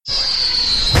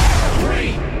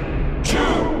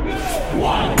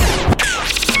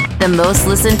the most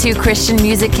listened to Christian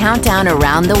music countdown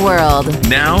around the world.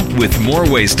 Now, with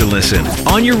more ways to listen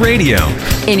on your radio,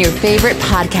 in your favorite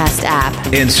podcast app,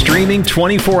 and streaming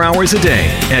 24 hours a day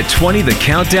at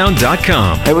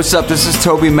 20thecountdown.com. Hey, what's up? This is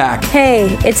Toby Mac.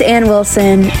 Hey, it's Ann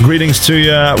Wilson. Greetings to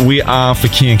you. We are for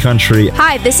King Country.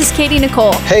 Hi, this is Katie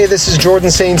Nicole. Hey, this is Jordan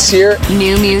St. Cyr.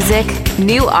 New music,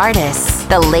 new artists,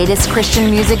 the latest Christian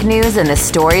music news, and the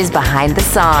stories behind the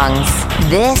songs.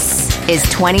 This is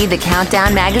 20 The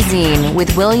Countdown Magazine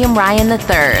with William Ryan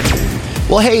III.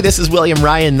 Well, hey, this is William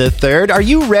Ryan III. Are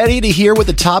you ready to hear what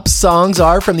the top songs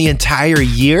are from the entire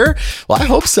year? Well, I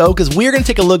hope so, because we're going to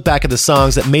take a look back at the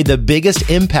songs that made the biggest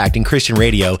impact in Christian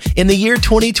radio in the year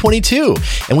 2022.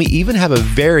 And we even have a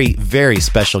very, very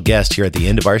special guest here at the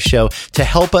end of our show to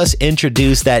help us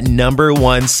introduce that number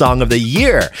one song of the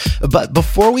year. But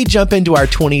before we jump into our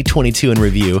 2022 in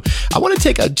review, I want to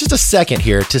take just a second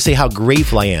here to say how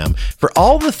grateful I am for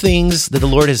all the things that the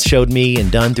Lord has showed me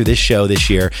and done through this show this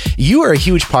year. You are a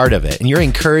huge part of it, and your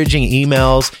encouraging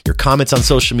emails, your comments on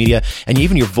social media, and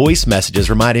even your voice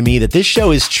messages reminded me that this show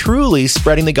is truly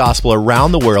spreading the gospel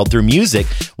around the world through music,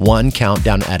 one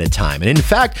countdown at a time. And in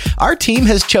fact, our team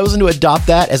has chosen to adopt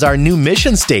that as our new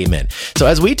mission statement. So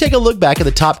as we take a look back at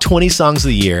the top 20 songs of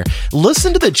the year,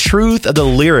 listen to the truth of the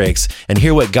lyrics and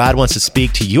hear what God wants to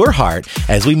speak to your heart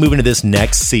as we move into this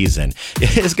next season.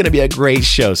 It's going to be a great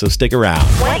show, so stick around.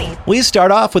 We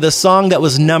start off with a song that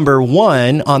was number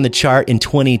one on the chart in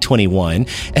 2021,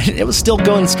 and it was still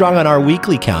going strong on our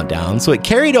weekly countdown, so it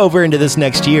carried over into this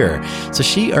next year. So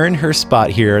she earned her spot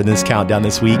here in this countdown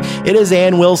this week. It is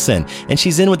Ann Wilson, and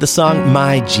she's in with the song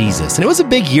My Jesus. And it was a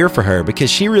big year for her because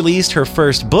she released her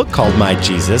first book called My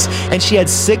Jesus, and she had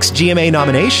 6 GMA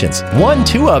nominations, won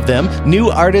 2 of them, New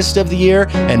Artist of the Year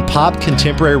and Pop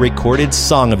Contemporary Recorded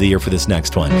Song of the Year for this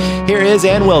next one. Here is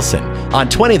Ann Wilson on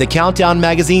 20 The Countdown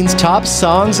Magazine's Top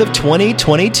Songs of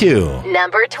 2022.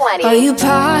 Number 20. Are you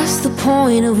past the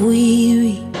point of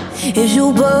weary? Is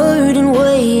your burden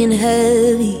weighing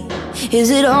heavy? Is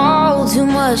it all too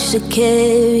much to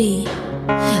carry?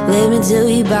 Let me tell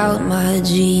you about my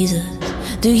Jesus.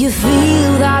 Do you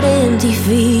feel that empty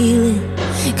feeling?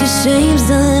 'Cause shame's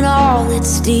done all it's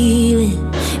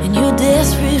stealing, and you're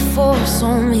desperate for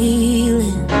some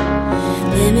healing.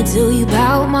 Let me tell you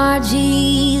about my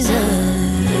Jesus.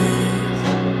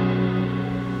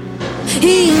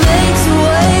 He makes a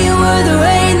way where there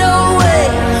ain't no way,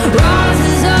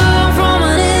 rises up from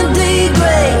an empty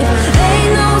grave.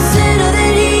 Ain't no sinner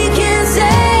that he can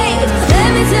save. Let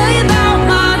me tell you about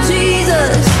my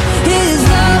Jesus. His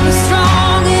love is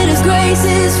strong and his grace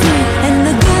is free, and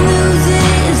the good news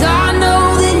is I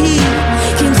know that he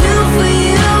can do for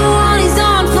you what he's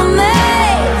done for me.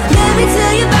 Let me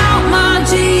tell you about my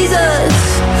Jesus,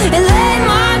 and let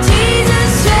my Jesus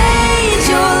change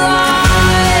your life.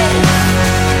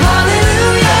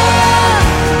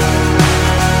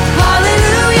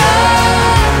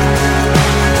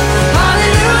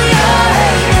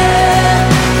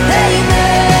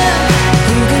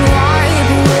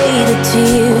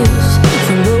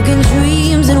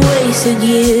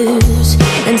 Years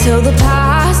until the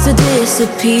past to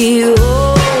disappear.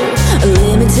 Oh,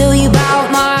 let me tell you about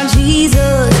my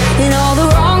Jesus and all the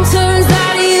wrong turns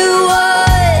that you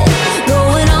would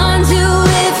going on to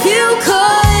if you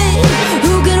could.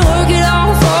 Who can work it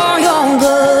all for your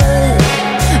good?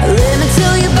 Let me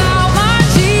tell you about my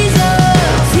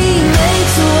Jesus. He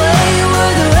makes a way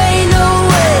where there ain't no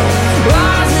way,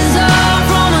 rises up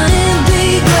from an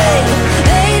empty grave.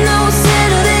 Ain't no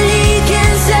sinner that he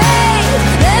can save.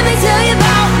 Let me tell you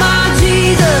about my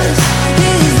Jesus.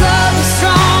 His love is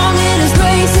strong and his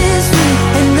grace is free,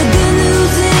 and the good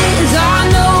news is I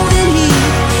know that he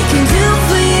can do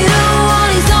for you what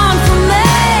he's done for me.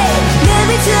 Let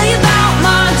me tell you about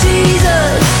my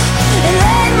Jesus, and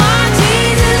let my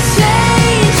Jesus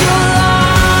change your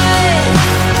life.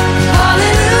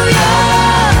 Hallelujah,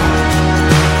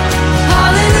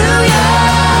 hallelujah,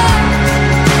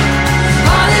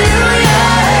 hallelujah,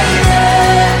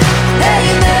 amen,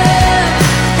 amen,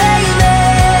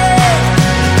 amen.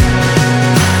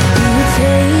 You would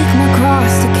take my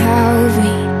cross to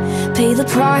Calvary, pay the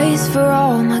price for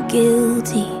all my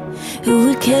guilty. Who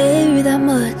would care that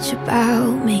much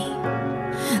about me?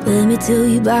 Let me tell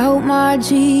you about my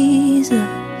Jesus.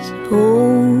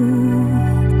 Oh,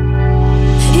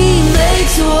 he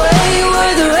makes a way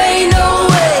where there ain't no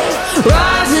way,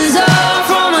 rises up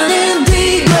from an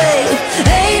empty grave.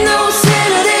 Ain't no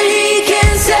sinner that he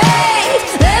can save.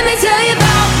 Let me tell you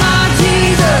about my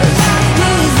Jesus.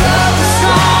 His love is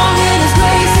strong and his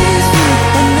grace is free,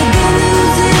 and the good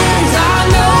news is I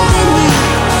know that he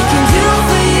can do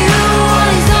for you what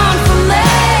he's done for me.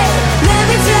 Let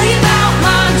me tell you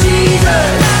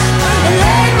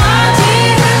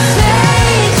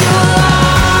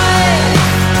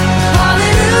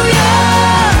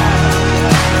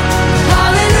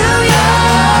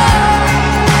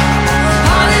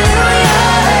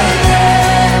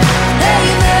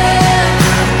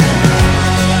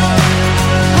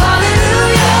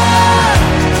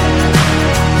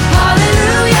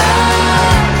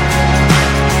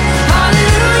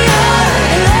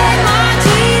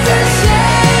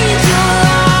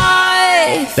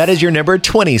That is your number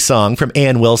 20 song from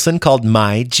Ann Wilson called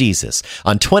My Jesus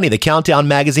on 20, the Countdown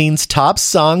Magazine's top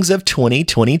songs of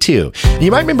 2022. And you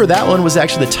might remember that one was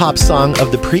actually the top song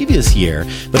of the previous year,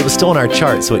 but it was still on our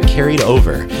chart, so it carried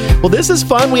over. Well, this is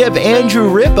fun. We have Andrew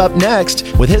Ripp up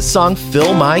next with his song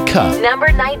Fill My Cup.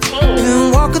 Number 19.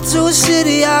 And walk into a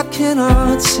city I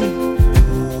cannot see,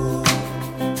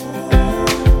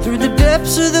 through the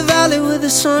depths of the valley where the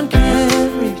sun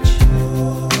can't reach.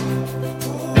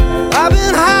 I've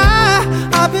been high,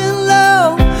 I've been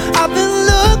low, I've been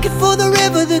looking for the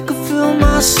river that could fill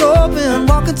my soul. Been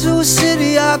walking to a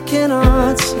city I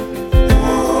cannot see. Fill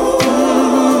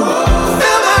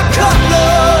my cup,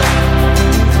 Lord,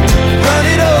 run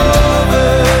it over.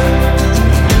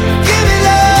 Give me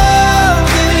love,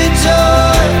 give me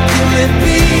joy, give me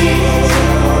peace.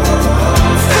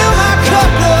 Fill my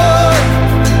cup, Lord,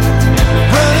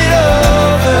 run it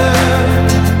over.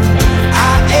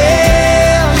 I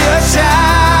am your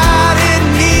child in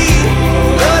need,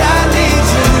 Lord, I need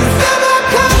you. Fill my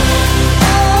cup.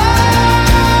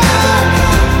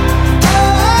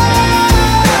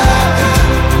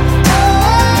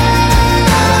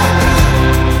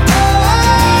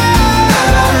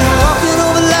 Walking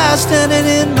over lies standing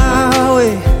in my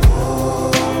way.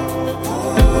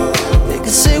 They can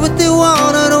say what they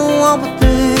want, I don't want what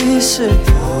they say.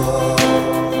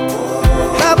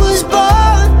 I was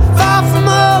born far from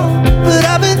home, but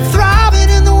I've been thriving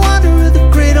in the wonder of the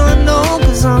great unknown.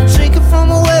 'Cause I'm drinking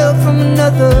from a well from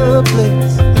another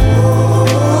place.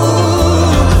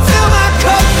 Fill my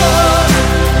cup, Lord,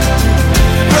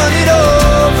 run it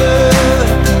over.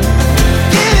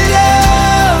 Give me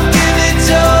love, give me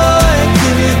joy,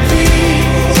 give me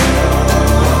peace.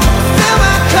 Fill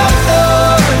my cup,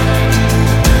 Lord,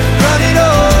 run it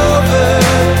over.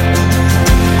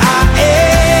 I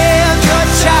am your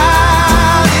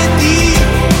child in need,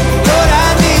 Lord, I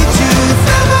need you.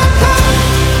 Fill my cup.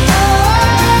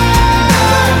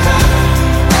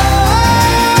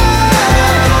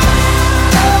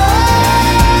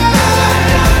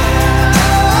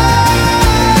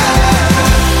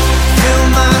 Fill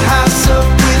my house up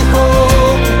with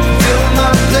hope, fill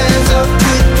my plans up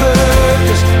with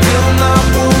purpose, fill my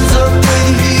wounds up with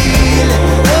healing,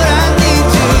 Lord, I need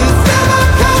you. Fill my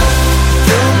cup,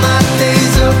 fill my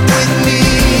days up with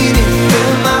meaning,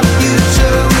 fill my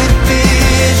future with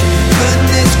vision,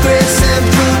 goodness, grace, and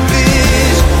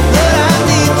provision, Lord, I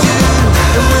need you.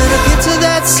 And when I get to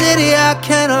that city I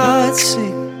cannot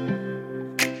see,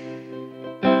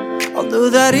 although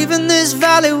that even this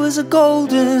valley was a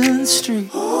golden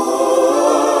street. Fill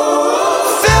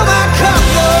my cup,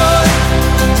 Lord,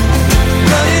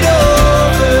 run it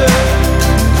over.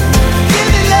 Give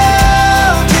me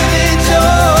love, give me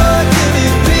joy, give me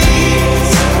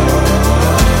peace.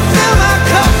 Fill my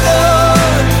cup,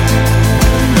 Lord,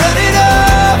 run it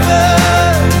over.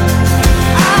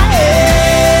 I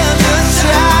am your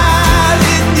child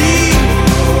in need,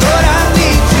 Lord, I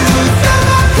need you. Fill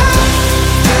my cup,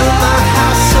 fill my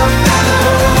house up with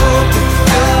hope,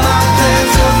 fill my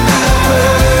plans up with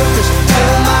purpose,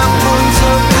 fill my wounds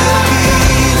up with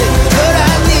healing, Lord,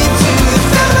 I need you.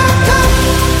 Fill my cup,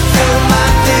 fill my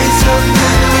days up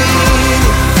with meaning,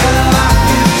 fill my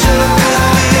future with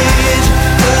vision,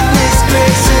 goodness,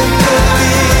 grace, and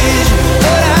provision,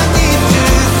 Lord, I need you.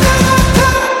 Fill my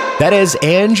cup. That is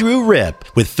Andrew Ripp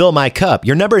with Fill My Cup,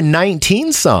 your number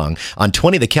 19 song on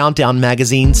 20, the Countdown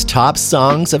Magazine's top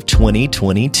songs of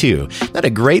 2022. That a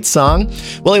great song?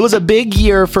 Well, it was a big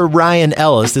year for Ryan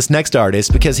Ellis, this next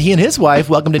artist, because he and his wife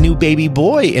welcomed a new baby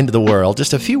boy into the world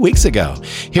just a few weeks ago.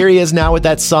 Here he is now with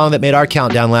that song that made our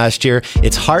countdown last year.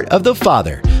 It's Heart of the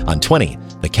Father on 20,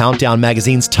 the Countdown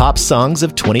Magazine's top songs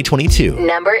of 2022.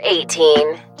 Number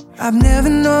 18. I've never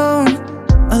known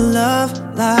a love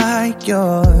like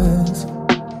yours,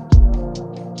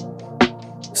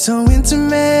 so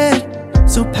intimate,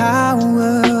 so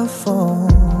powerful.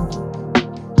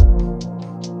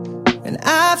 And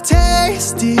I've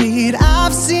tasted,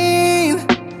 I've seen,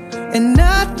 and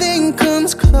nothing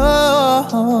comes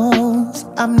close.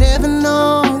 I've never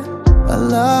known a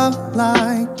love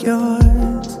like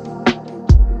yours.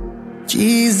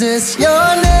 Jesus,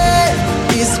 your name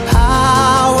is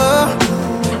power,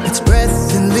 it's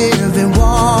breath and living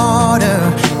water,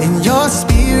 and your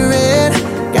spirit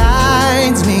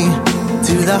guides me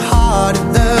to the heart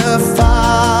of the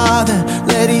Father.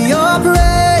 Let your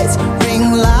praise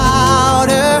ring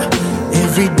louder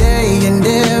every day and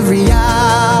every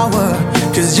hour,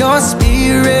 'cause your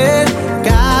spirit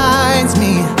guides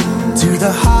me to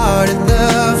the heart of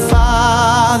the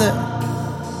Father.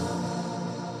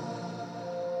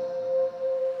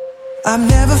 I've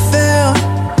never felt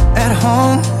at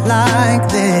home like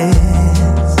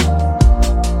this,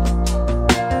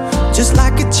 just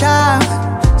like a child,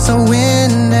 so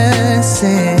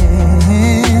innocent.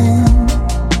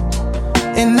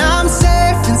 And I'm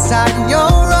safe inside your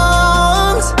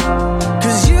arms,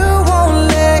 'cause you won't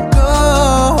let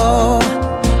go.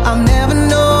 I've never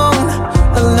known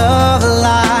a love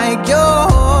like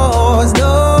yours,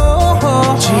 no.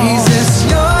 Jesus,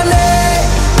 your name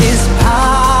is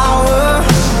power,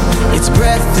 it's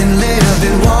breath and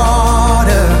living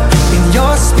water. In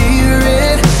your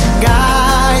spirit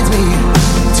guides me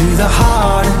to the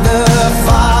heart of the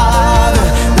Father.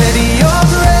 Let your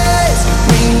praise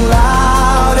ring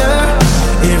louder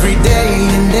every day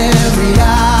and every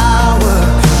hour,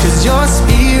 'cause your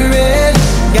spirit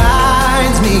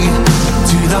guides me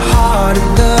to the heart of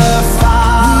the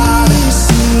Father. We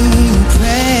sing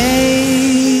praise,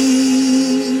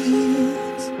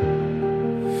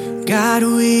 God,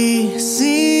 we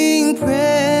sing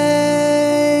praise,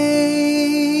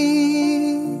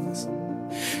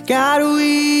 God,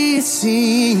 we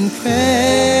sing praise,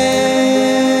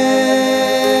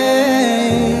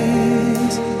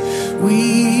 we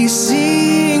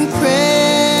sing praise,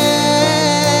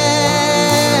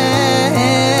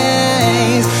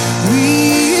 we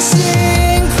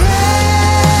sing praise,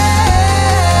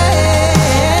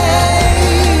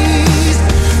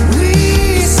 we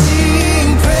sing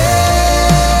praise,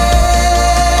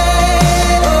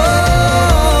 oh,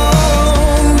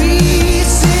 we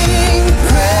sing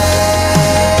praise,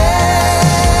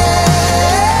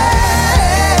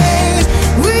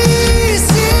 we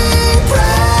sing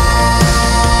praise.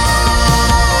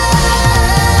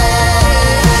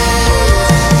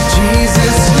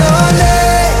 Jesus, your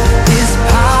name is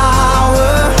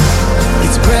power,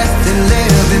 it's breath and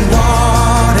living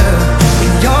water.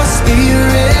 In your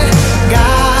spirit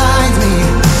guides me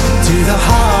to the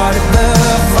heart of the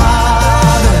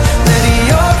Father. Let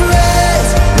your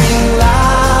praise ring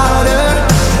louder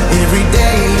every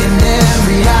day and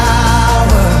every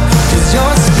hour, 'cause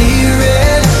your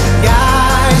spirit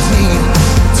guides me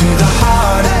to the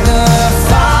heart of the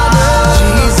Father.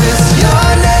 Jesus, your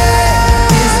name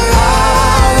is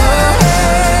power,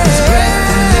 it's breath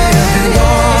and living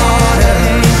water.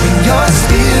 And your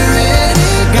spirit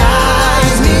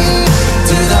guides me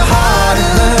to the heart of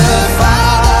the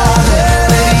Father.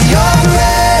 Let your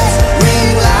praise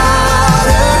ring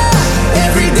louder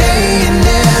every day and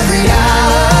every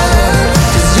hour,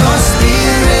 'cause your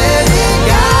spirit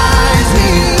guides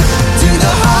me to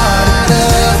the heart of the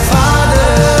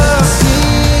Father.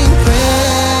 Sing praise,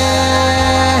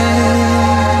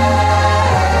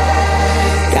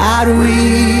 God,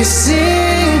 we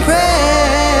sing praise,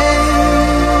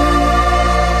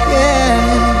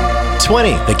 yeah.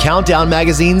 20, the Countdown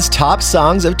Magazine's top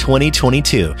songs of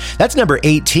 2022. That's number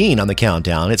 18 on the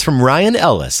countdown. It's from Ryan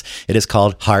Ellis. It is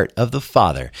called Heart of the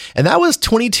Father. And that was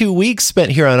 22 weeks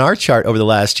spent here on our chart over the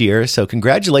last year. So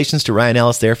congratulations to Ryan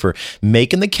Ellis there for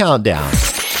making the countdown.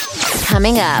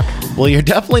 Coming up, Well, you're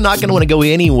definitely not going to want to go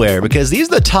anywhere because these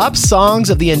are the top songs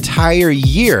of the entire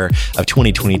year of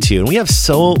 2022. And we have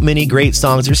so many great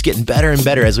songs. They're just getting better and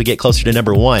better as we get closer to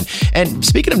number one. And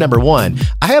speaking of number one,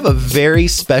 I have a very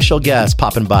special guest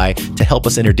popping by to help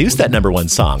us introduce that number one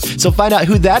song. So find out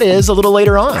who that is a little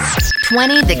later on.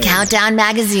 20 The Countdown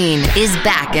Magazine is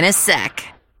back in a sec.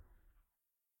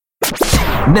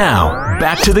 Now,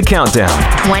 back to the countdown.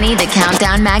 20 The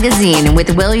Countdown Magazine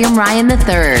with William Ryan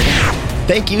III.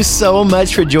 Thank you so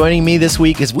much for joining me this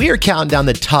week as we are counting down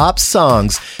the top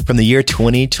songs from the year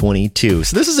 2022.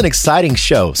 So this is an exciting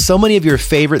show. So many of your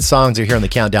favorite songs are here on the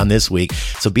countdown this week.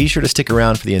 So be sure to stick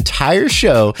around for the entire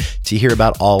show to hear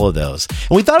about all of those.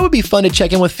 And we thought it would be fun to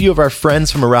check in with a few of our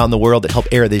friends from around the world that help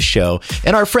air this show.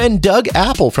 And our friend Doug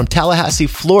Apple from Tallahassee,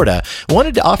 Florida,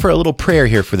 wanted to offer a little prayer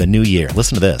here for the new year.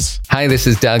 Listen to this. Hi, this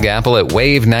is Doug Apple at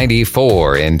Wave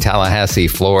 94 in Tallahassee,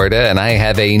 Florida, and I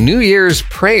have a New Year's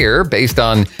prayer based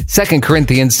on 2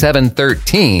 Corinthians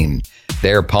 7:13.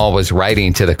 There, Paul was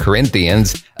writing to the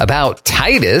Corinthians about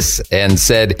Titus and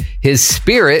said, his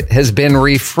spirit has been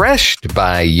refreshed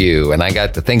by you. And I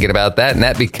got to thinking about that, and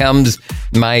that becomes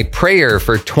my prayer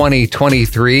for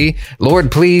 2023.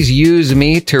 Lord, please use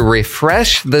me to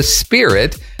refresh the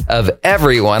spirit of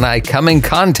everyone I come in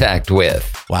contact with.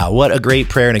 Wow, what a great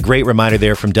prayer and a great reminder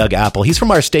there from Doug Apple. He's from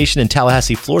our station in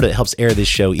Tallahassee, Florida that helps air this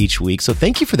show each week. So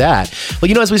thank you for that. Well,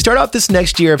 you know, as we start off this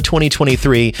next year of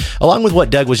 2023, along with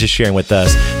what Doug was just sharing with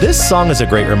us, this song is a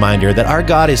great reminder that our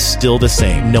God is still the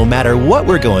same, no matter what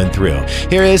we're going through.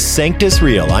 Here is Sanctus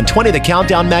Real on 20 The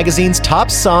Countdown Magazine's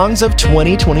top songs of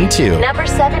 2022. Number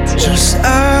 17. Just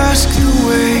ask the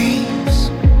waves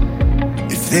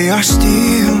if they are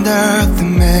stilled at the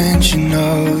mention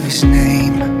of his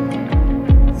name.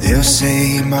 They'll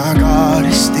say my God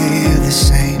is still the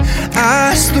same.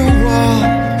 Ask the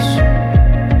walls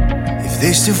if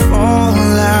they still fall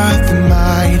at the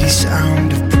mighty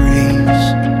sound of praise.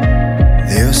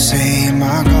 They'll say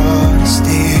my God is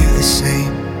still the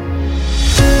same.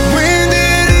 When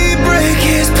did he break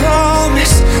his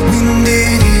promise? When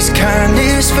did his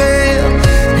kindness fail?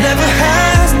 Never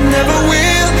has, never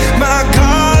will. My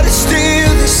God is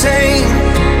still the same.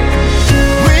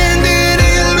 When did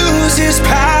he lose his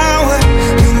power?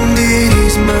 When did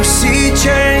his mercy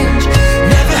change?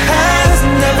 Never has,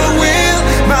 never will.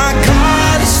 My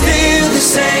God is still the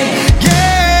same.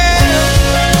 Yeah.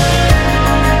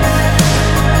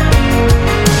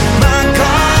 My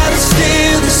God is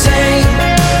still the same.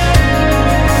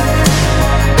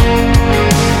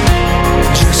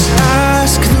 Just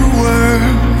ask the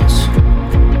words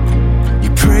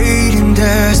you prayed in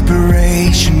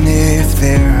desperation if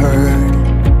they're heard.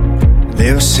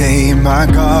 They'll say my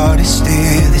God is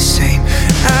still the same.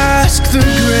 Ask the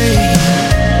grave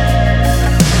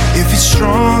if it's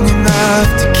strong enough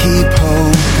to keep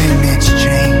hope in its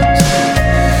chains.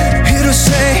 It'll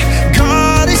say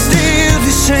God is still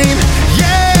the same.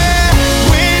 Yeah.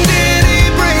 When did he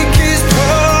break his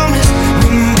promise?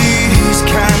 When did his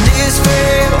kindness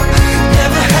fail?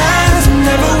 Never has,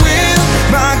 never will.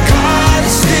 My God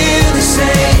is still the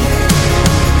same.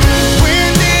 When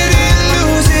did he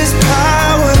lose his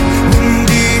power? When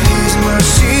did his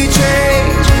mercy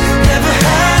change? Never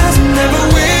has, never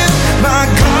will. My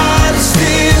God is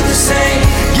still the same.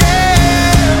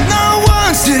 Yeah. Not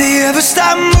once did he ever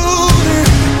stop moving.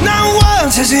 Not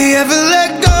once has he ever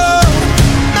let go.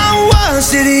 Not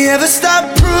once did he ever stop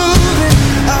proving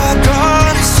our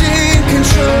God is in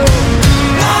control.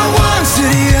 Not once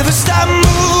did he ever stop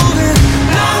moving.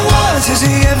 Not once has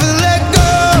he ever let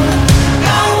go.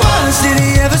 Not once did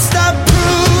he ever stop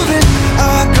proving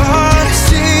our God is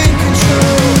in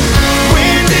control.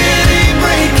 When did he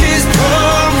break his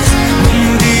promise?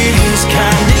 When did his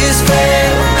kindness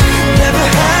fail? Never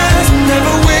has,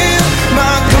 never will.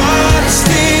 My God is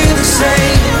still the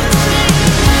same.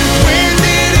 When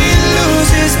did he lose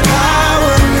his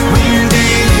power? When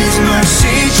did his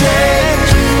mercy change?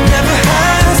 Never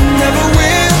has, never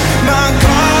will. My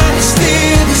God is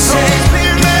still the same.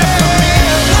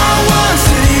 Not once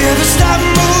did he ever stop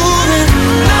moving.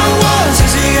 Not once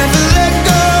has he ever let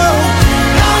go.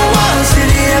 Not once did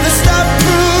he ever stop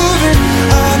proving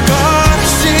our God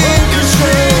is in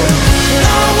control.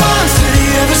 Not once did he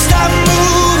ever stop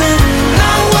moving.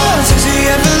 Not once has he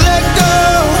ever let go.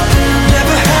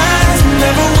 Never has,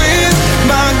 never will.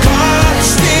 My God is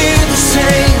still the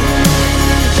same.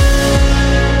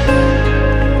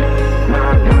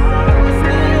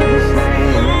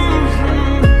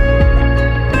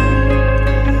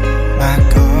 My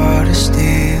God is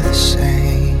still the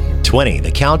same. 20,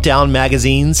 the Countdown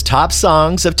Magazine's top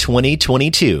songs of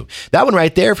 2022. That one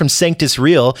right there from Sanctus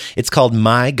Real, it's called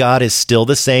My God Is Still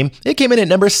the Same. It came in at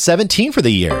number 17 for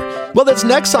the year. Well, this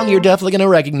next song you're definitely going to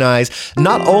recognize,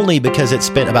 not only because it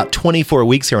spent about 24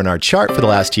 weeks here on our chart for the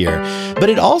last year, but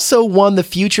it also won the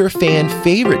Future Fan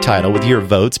Favorite title with your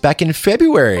votes back in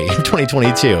February of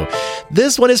 2022.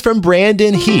 This one is from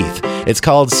Brandon Heath. It's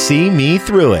called See Me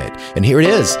Through It. And here it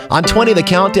is on 20, the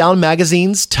Countdown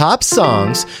Magazine's top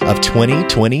songs of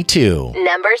 2022.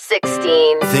 Number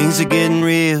 16. Things are getting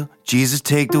real, Jesus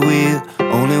take the wheel.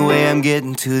 Only way I'm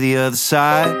getting to the other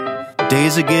side.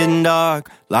 Days are getting dark,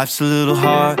 life's a little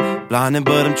hard. Blinded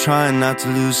but I'm trying not to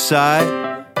lose sight.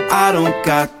 I don't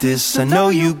got this, I know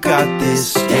you got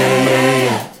this. Yeah,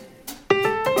 yeah, yeah.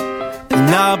 And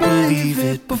I believe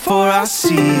it before I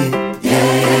see it. Yeah,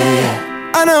 yeah,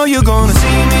 yeah. I know you're gonna see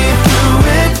me through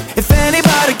it. If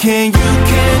anybody can, you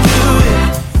can do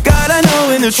it. God, I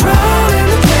know in the trial, in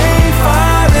the pain,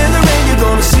 fire, in the rain, you're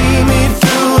gonna see me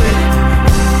through it.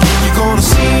 You're gonna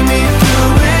see me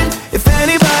through it. If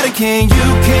anybody can, you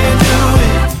can do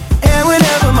it. And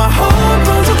whenever my heart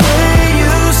runs away,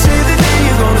 you say that then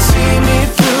you're gonna see me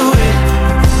through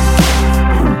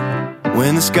it.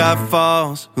 When the sky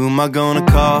falls, who am I gonna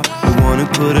call? The one who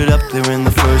put it up there in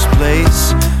the first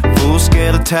place. Full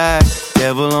scale attack,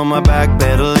 devil on my back.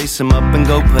 Better lace him up and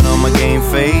go put on my game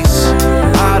face.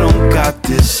 I don't got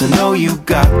this, I know you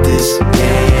got this.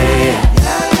 Yeah, yeah,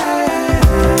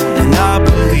 yeah. And I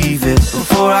believe it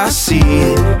before I see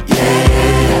it. Yeah,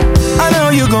 yeah, yeah. I know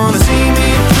you're gonna see me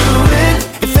through it.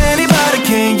 If anybody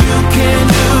can, you can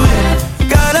do it.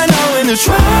 God, I know in the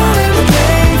trial, in the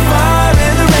pain, fire,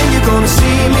 in the rain, you're gonna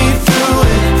see me through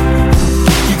it.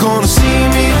 You're gonna see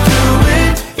me through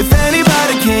it. If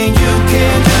anybody can, you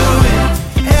can do it.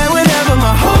 And whenever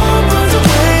my heart runs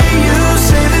away, you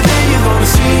say that then you're gonna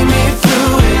see me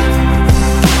through it.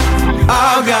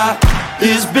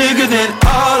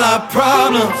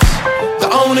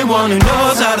 one who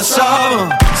knows how to solve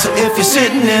them. So if you're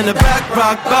sitting in the back,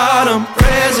 rock bottom,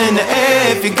 prayers in the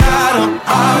air if you got them.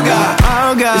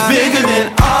 Our God is bigger than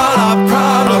all our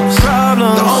problems.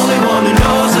 The only one who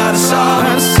knows how to solve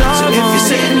them. So if you're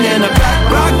sitting in the back,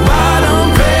 rock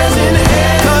bottom, prayers in the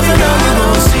air. Cause I know you're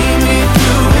gonna see me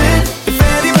through it. If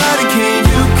anybody can,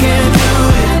 you can do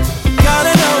it.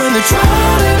 Gotta know in the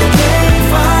trial, in the pain,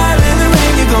 fire, in the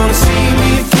rain, you're gonna see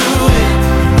me through it.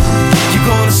 You're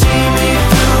gonna see me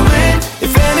through it.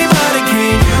 If anybody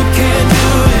can, you can do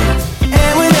it.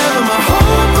 And whenever my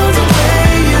hope runs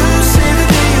away, you say the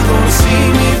day you're gonna see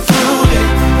me through it.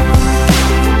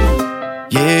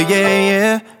 Yeah, yeah,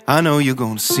 yeah, I know you're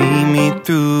gonna see me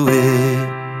through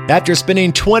it. After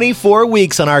spending 24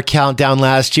 weeks on our countdown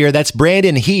last year, that's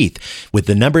Brandon Heath with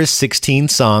the number 16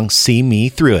 song, See Me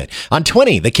Through It. On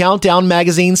 20, the Countdown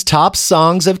Magazine's top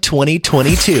songs of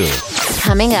 2022.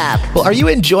 Coming up. Well, are you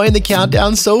enjoying the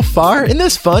countdown so far? Isn't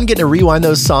this fun getting to rewind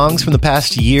those songs from the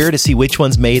past year to see which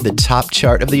ones made the top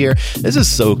chart of the year? This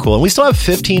is so cool. And we still have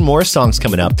 15 more songs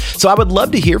coming up. So I would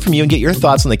love to hear from you and get your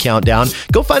thoughts on the countdown.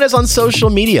 Go find us on social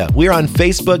media. We're on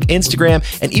Facebook, Instagram,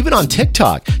 and even on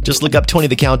TikTok. Just look up 20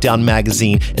 the Countdown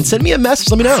Magazine and send me a message.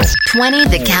 Let me know. 20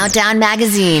 the Countdown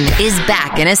Magazine is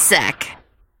back in a sec.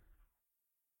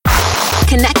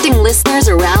 Connecting listeners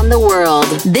around the world.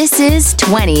 This is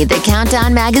 20 the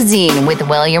Countdown Magazine with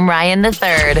William Ryan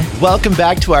III. Welcome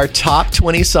back to our top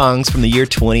 20 songs from the year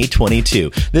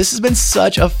 2022. This has been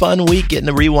such a fun week getting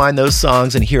to rewind those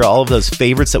songs and hear all of those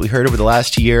favorites that we heard over the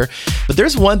last year. But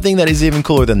there's one thing that is even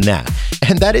cooler than that,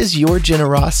 and that is your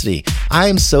generosity. I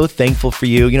am so thankful for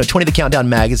you. 20 the Countdown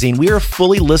Magazine, we are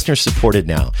fully listener supported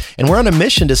now, and we're on a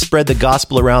mission to spread the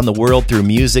gospel around the world through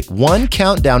music, one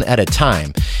countdown at a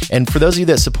time. And for those of you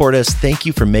that support us, thank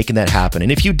you for making that happen.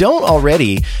 And if you don't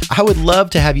already, I would love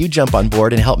to have you jump on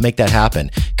board and help make that happen.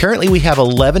 Currently, we have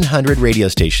 1,100 radio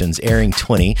stations airing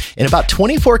 20 in about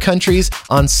 24 countries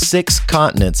on 6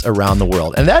 continents around the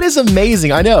world. And that is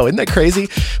amazing. I know, isn't that crazy?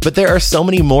 But there are so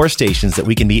many more stations that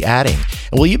we can be adding.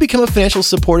 And will you become a financial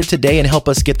supporter today and help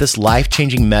us get this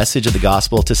life-changing message of the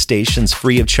gospel to stations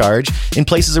free of charge in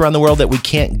places around the world that we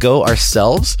can't go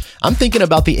ourselves? I'm thinking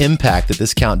about the impact that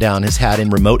this countdown has had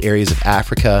in remote areas of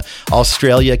Africa,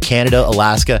 Australia, Canada,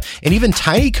 Alaska, and even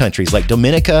tiny countries like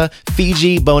Dominica,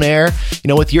 Fiji, Bonaire.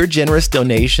 With your generous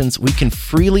donations, we can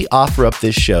freely offer up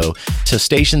this show to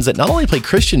stations that not only play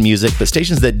Christian music, but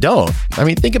stations that don't. I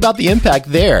mean, think about the impact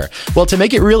there. Well, to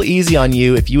make it real easy on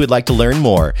you, if you would like to learn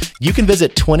more, you can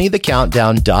visit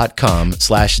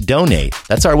 20thecountdown.com/donate.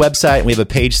 That's our website, and we have a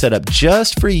page set up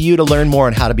just for you to learn more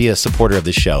on how to be a supporter of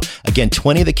the show. Again,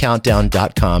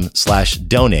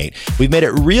 20thecountdown.com/donate. We've made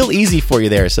it real easy for you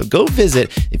there, so go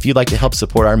visit if you'd like to help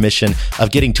support our mission of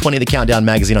getting 20 the Countdown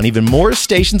Magazine on even more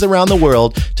stations around the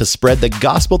world to spread the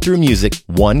gospel through music,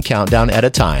 one countdown at a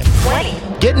time. 20.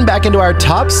 Getting back into our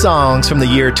top songs from the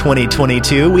year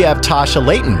 2022, we have Tasha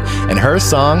Layton and her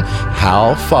song,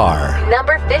 How Far.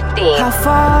 Number 15. How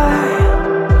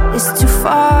far is too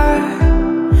far?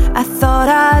 I thought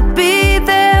I'd be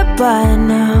there by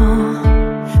now.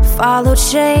 Followed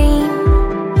shame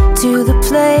to the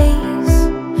place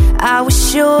I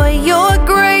was sure your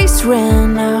grace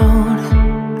ran out.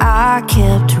 I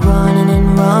kept running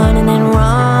and running and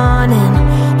running.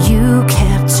 You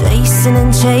kept chasing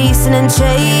and chasing and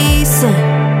chasing.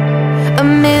 A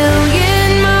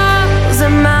million miles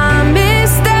of my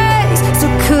mistakes, so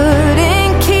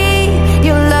couldn't keep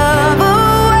your love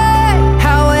away.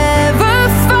 However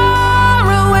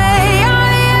far away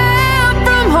I am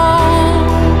from home,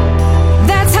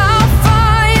 that's how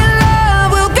far your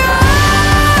love will go.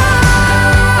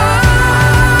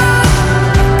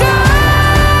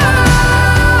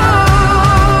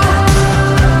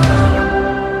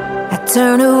 I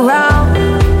turn around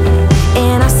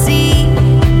and I see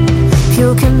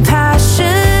pure compassion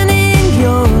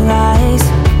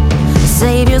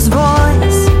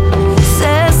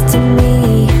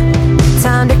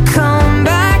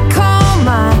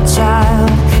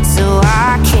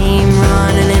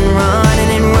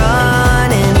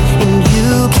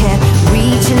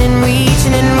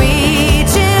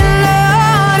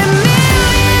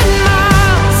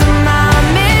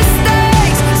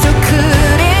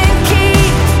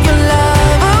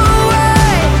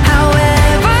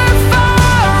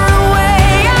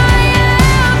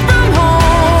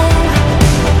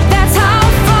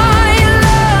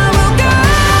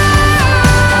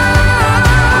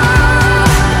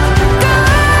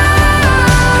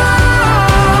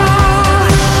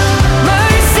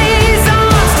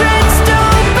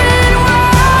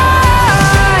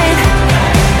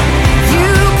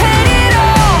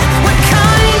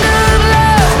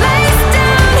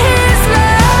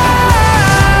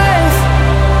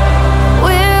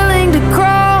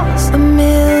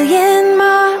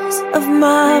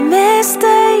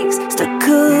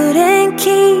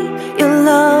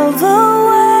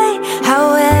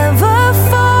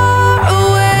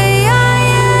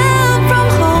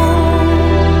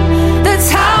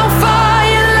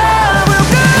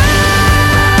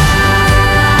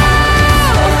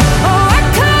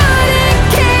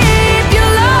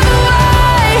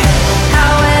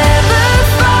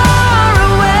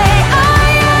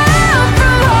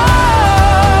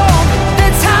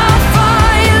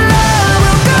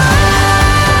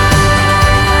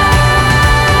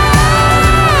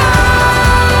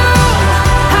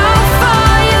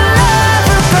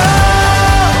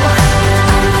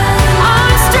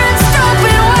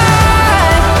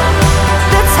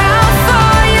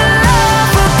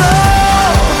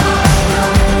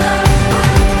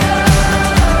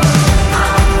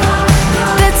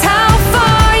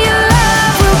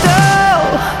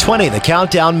 20, the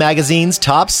Countdown Magazine's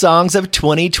top songs of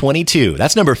 2022.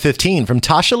 That's number 15 from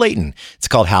Tasha Layton. It's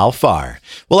called How Far.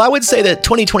 Well, I would say that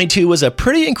 2022 was a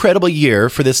pretty incredible year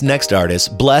for this next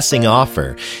artist, Blessing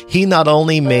Offor. He not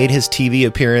only made his TV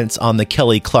appearance on The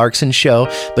Kelly Clarkson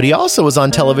Show, but he also was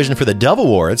on television for the Dove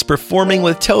Awards performing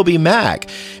with Toby Mac.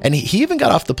 And he even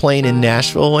got off the plane in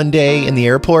Nashville one day in the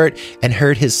airport and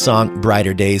heard his song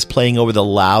Brighter Days playing over the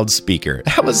loudspeaker.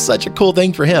 That was such a cool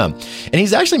thing for him. And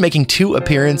he's actually making 2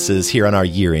 appearances here on our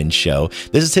year-end show.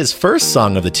 This is his first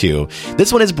song of the 2.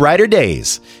 This one is Brighter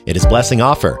Days. It is Blessing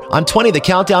Offor on 20, the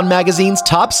Countdown Magazine's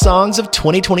top songs of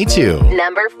 2022.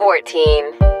 Number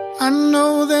 14. I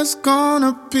know there's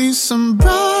gonna be some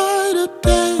brighter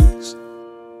days.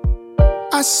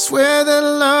 I swear that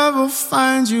love will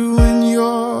find you in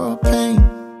your pain.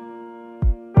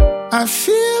 I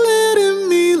feel it in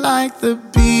me like the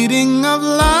beating of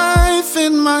life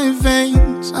in my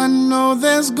veins. I know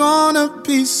there's gonna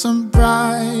be some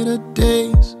brighter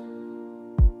days.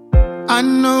 I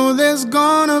know there's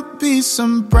gonna be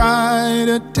some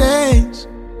brighter days.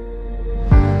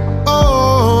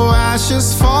 Oh,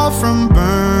 ashes fall from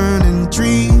burning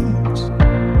dreams.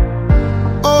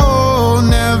 Oh,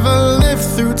 never lived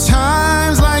through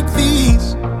times like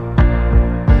these.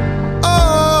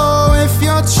 Oh, if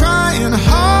you're trying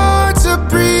hard to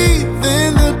breathe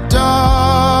in the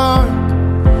dark,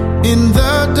 in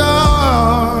the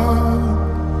dark,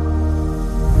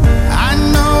 I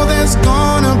know there's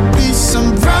gonna be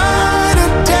some brighter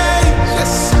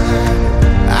days.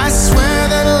 I swear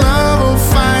that love will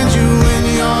find you in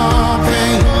your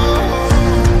pain.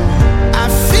 I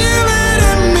feel it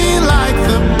in me like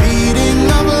the beating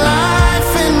of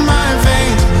life in my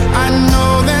veins. I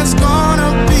know there's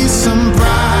gonna be some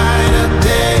brighter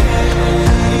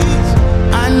days.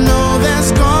 I know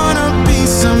there's gonna be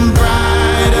some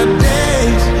brighter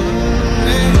days.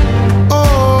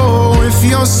 Oh, if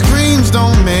your screams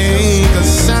don't make a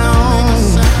sound.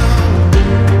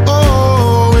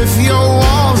 Oh, if your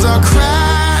walls are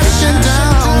crashing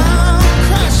down.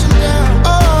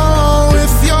 Oh,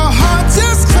 if your heart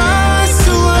just cries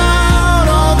too loud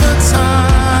all the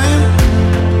time.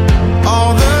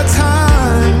 All the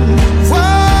time. Whoa,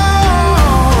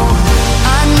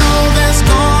 I know there's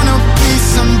gonna be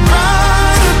some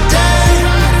brighter day.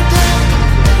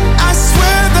 I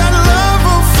swear that love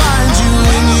will find you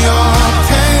in your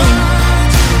pain.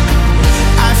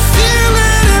 I feel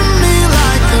it in me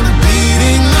like the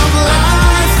beating of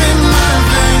life in my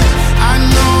veins. I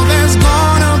know there's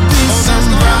gonna be some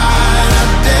brighter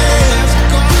days.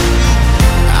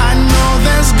 I know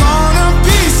there's gonna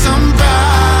be some brighter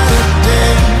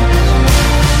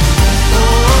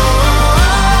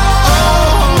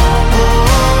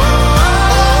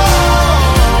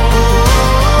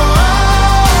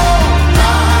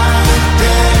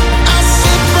days. I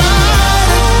see brighter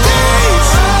days.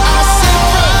 I see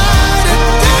brighter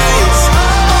days.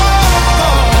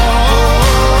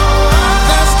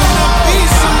 There's gonna be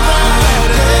some brighter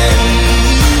days.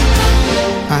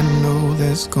 I know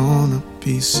there's gonna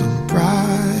be some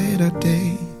brighter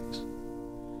days.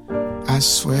 I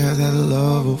swear that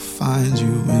love will find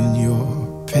you in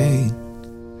your pain.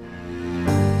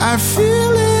 I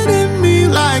feel it in me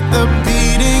like the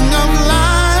beating of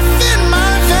life in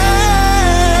my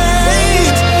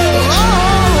veins.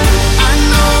 Oh, I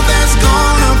know there's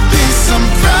gonna be some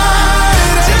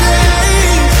brighter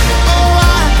days. Oh,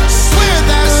 I swear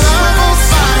that love will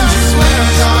find you in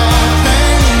your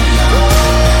pain.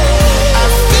 I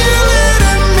feel it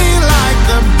in me like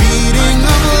the beating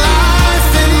of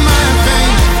life in my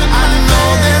veins. I know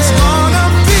there's gonna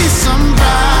be some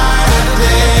brighter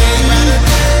days.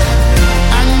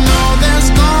 I know there's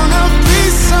gonna be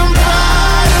some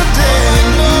brighter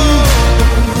days.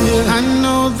 I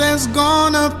know there's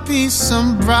gonna be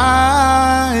some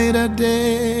brighter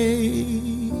days.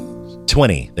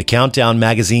 20, the Countdown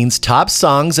Magazine's top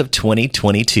songs of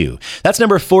 2022. That's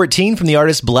number 14 from the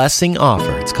artist Blessing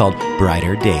Offor. It's called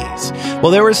Brighter Days. Well,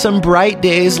 there were some bright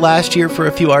days last year for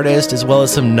a few artists, as well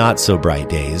as some not so bright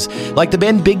days. Like the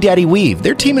band Big Daddy Weave.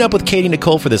 They're teaming up with Katie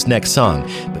Nicole for this next song.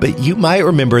 But you might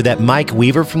remember that Mike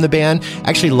Weaver from the band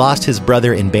actually lost his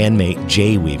brother and bandmate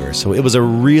Jay Weaver. So it was a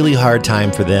really hard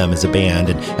time for them as a band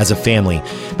and as a family.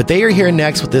 But they are here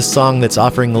next with this song that's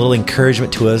offering a little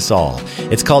encouragement to us all.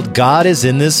 It's called God is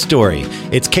in This Story.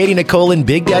 It's Katie Nicole and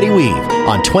Big Daddy Weave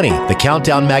on 20, the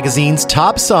Countdown Magazine's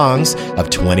top songs of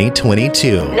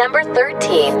 2022. Number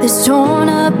 13. There's torn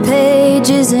up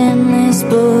pages in this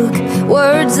book,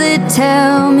 words that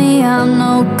tell me I'm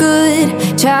no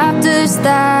good, chapters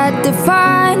that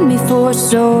define me for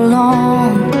so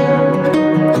long.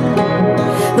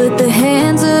 But the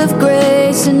hands of grace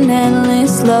grace and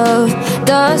endless love.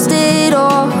 Dusted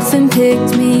off and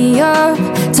picked me up.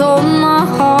 Told my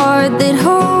heart that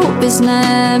hope is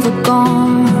never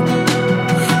gone.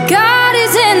 God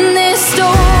is in this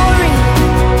story.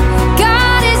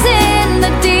 God is in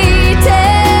the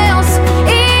details.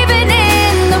 Even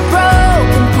in the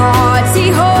broken parts, He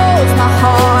holds my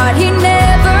heart. He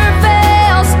never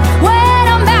fails. When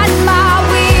I'm at my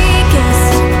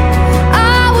weakest,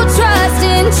 I will trust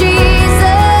in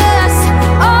Jesus.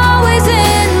 Always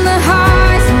in the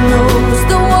highs and lows,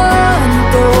 the one who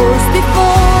goes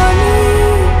before me.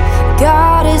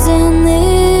 God is in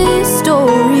this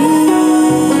story.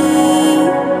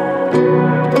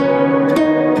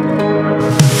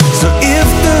 So if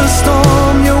the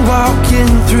storm you're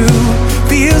walking through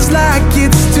feels like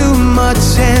it's too much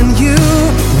and you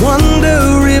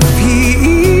wonder if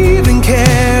He even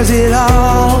cares at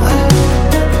all,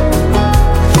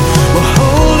 well,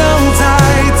 hold on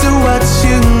tight to what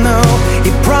you know.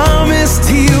 He promised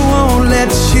He won't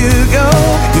let you go.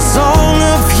 Your song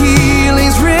of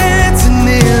healing's written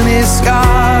in His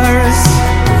scars.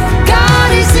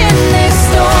 God is in this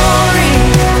story.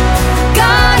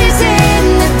 God is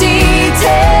in the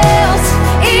details.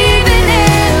 Even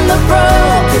in the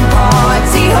broken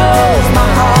parts, He holds my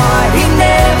heart. He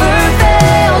never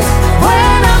fails.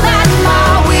 When I'm at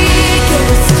my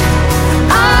weakest,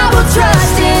 I will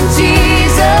trust in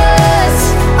Jesus.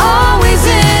 Always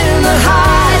in the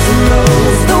highs and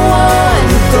lows, the one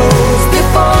who goes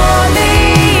before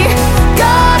me.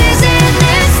 God is in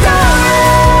this story.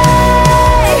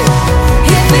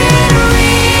 If it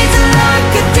reads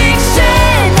like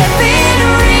addiction, if it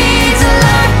reads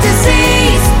like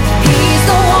disease, He's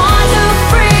the one who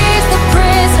frees the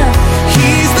prisoner.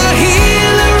 He's the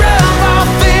healer of all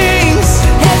things.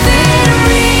 If it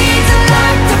reads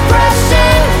like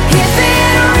depression, if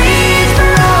it reads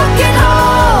broken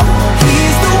home,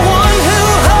 He's the one who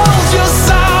holds your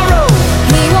sorrow.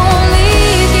 He won't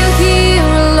leave you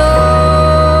here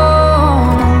alone.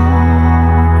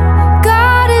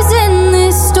 God is in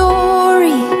this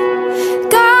story.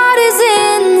 God is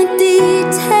in the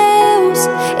details.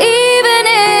 Even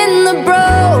in the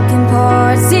broken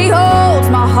parts, He holds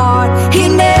my heart. He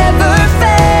never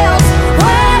fails.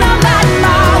 When I'm at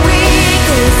my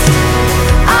weakest,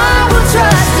 I will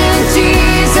trust in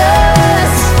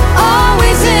Jesus.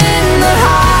 Always in the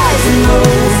highs and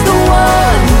lows, the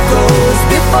one who goes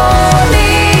before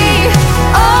me.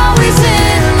 Always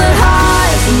in the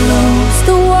highs and lows,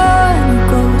 the one who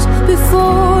goes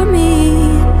before me.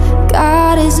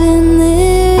 God is in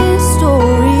this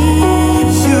story.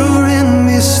 You're in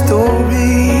this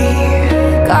story,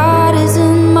 God is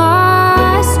in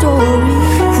my story.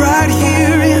 right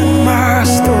here in my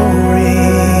story.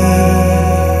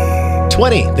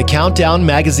 20, the Countdown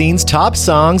Magazine's top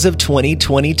songs of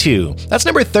 2022. That's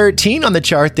number 13 on the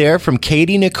chart there from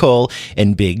Katie Nicole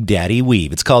and Big Daddy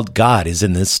Weave. It's called God is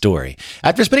in This Story.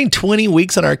 After spending 20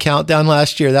 weeks on our countdown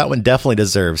last year, that one definitely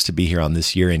deserves to be here on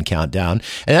this year in Countdown.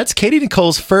 And that's Katie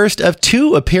Nicole's first of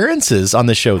 2 appearances on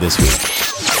the show this week.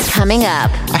 Coming up,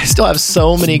 I still have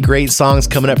so many great songs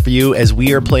coming up for you as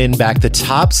we are playing back the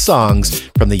top songs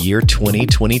from the year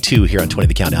 2022 here on 20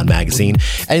 The Countdown Magazine.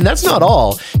 And that's not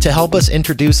all. To help us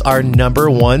introduce our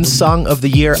number 1 song of the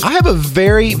year, I have a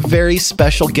very, very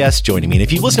special guest joining me. And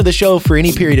if you've listened to the show for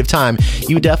any period of time,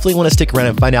 you definitely want to stick around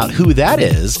and find out who that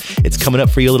is. It's coming up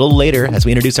for you a little later as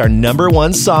we introduce our number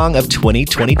 1 song of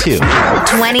 2022. 20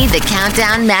 The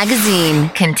Countdown Magazine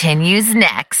continues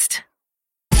next.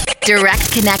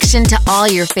 Direct connection to all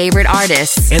your favorite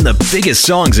artists. And the biggest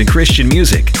songs in Christian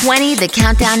music. 20 The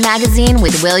Countdown Magazine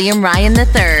with William Ryan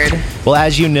III. Well,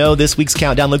 as you know, this week's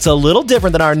countdown looks a little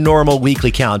different than our normal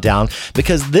weekly countdown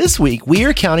because this week we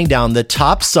are counting down the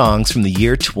top songs from the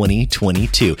year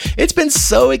 2022. It's been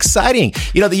so exciting.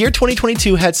 You know, the year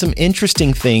 2022 had some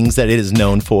interesting things that it is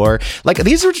known for. Like,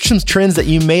 these are some trends that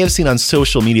you may have seen on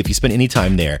social media if you spent any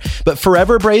time there. But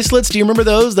forever bracelets, do you remember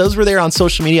those? Those were there on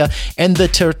social media. And the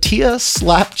tortilla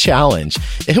slap challenge.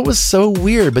 It was so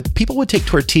weird, but people would take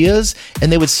tortillas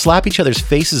and they would slap each other's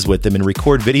faces with them and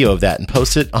record video of that and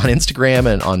post it on Instagram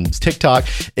and on TikTok.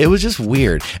 It was just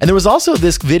weird. And there was also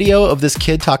this video of this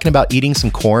kid talking about eating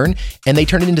some corn, and they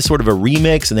turned it into sort of a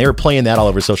remix, and they were playing that all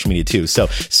over social media too. So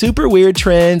super weird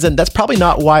trends, and that's probably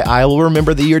not why I will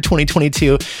remember the year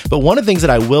 2022. But one of the things that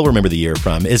I will remember the year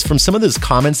from is from some of those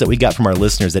comments that we got from our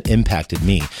listeners that impacted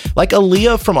me. Like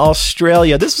Aaliyah from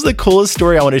Australia. This was the coolest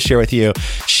story I want to share with you.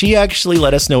 She actually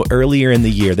let us know earlier in the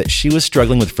year that she was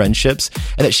struggling with friendships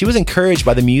and that she was encouraged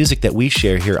by the music that we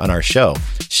share here on our show.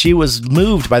 She was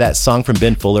moved by that song from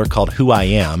Ben Fuller called Who I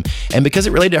Am, and because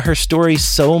it related to her story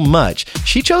so much,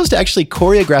 she chose to actually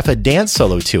choreograph a dance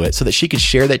solo to it so that she could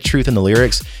share that truth in the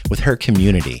lyrics with her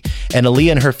community. And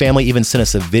Aaliyah and her family even sent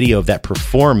us a video of that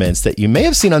performance that you may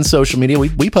have seen on social media.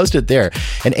 We posted it there.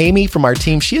 And Amy from our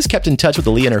team, she has kept in touch with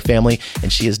Aaliyah and her family,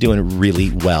 and she is doing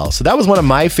really well. So that was one of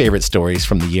my favorite stories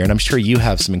from the year, and I'm sure you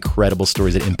have some incredible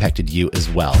stories that impacted you as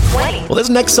well. Well, this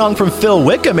next song from Phil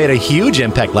Wickham made a huge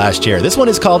impact last year. This one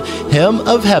is called Hymn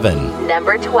of Heaven.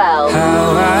 Number 12.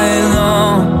 How I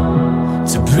long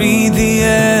to breathe the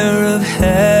air of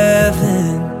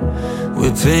heaven,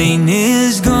 where pain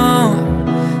is gone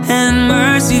and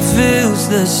mercy fills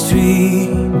the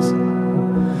streets,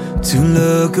 to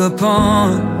look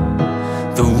upon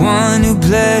the one who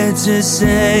bled to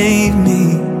save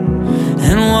me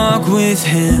and walk with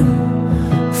him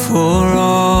for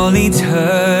all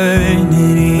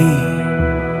eternity.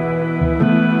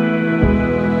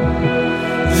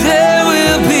 There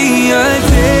will be a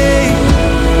day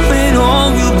when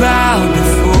all will bow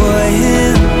before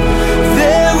him.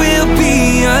 There will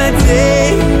be a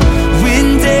day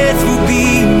when death will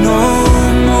be no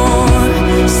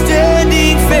more,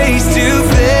 standing face to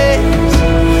face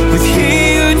with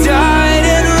he who died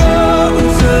and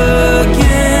rose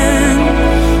again.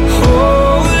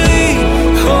 Holy,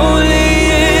 holy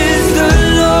is the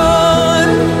Lord.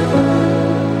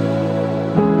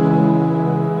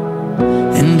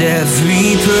 And every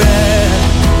prayer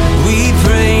we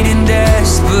prayed in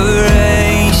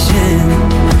desperation,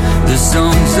 the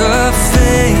songs of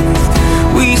faith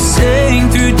we sang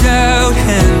through doubt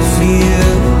and fear,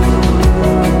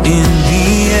 in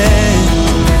the end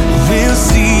we'll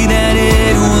see that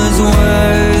it was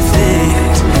worth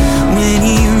it when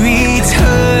he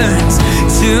returns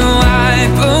to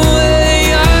wipe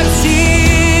away our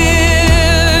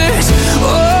tears.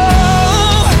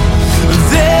 Oh,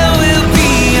 there will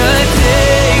be a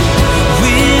day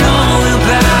when all will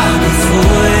bow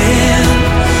before him.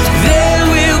 There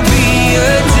will be a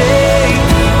day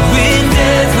when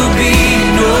death will be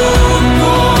no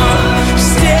more,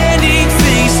 standing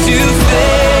face to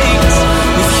face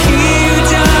with he who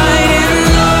died and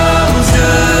rose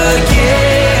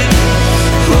again.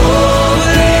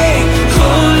 Holy,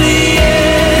 holy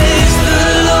is the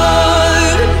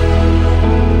Lord.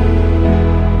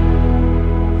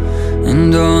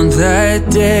 And on that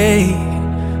day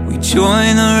we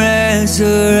join the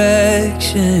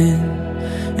resurrection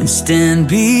and stand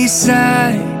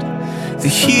beside the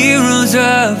heroes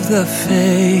of the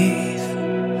faith.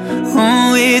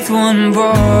 Oh, with one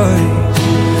voice,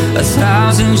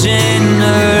 1,000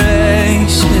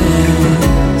 generations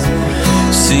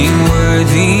sing,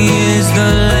 worthy is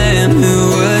the Lamb who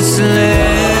was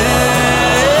slain.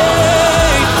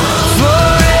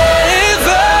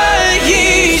 Forever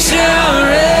he shall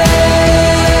reign.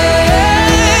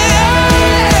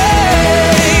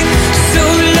 So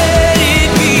let it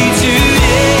be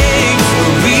today.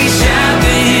 We shall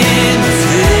be in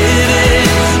heaven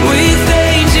with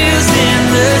angels and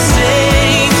the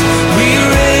saints. We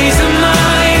raise a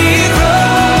mighty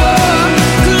roar.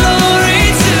 Glory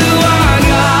to our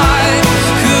God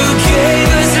who gave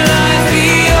us life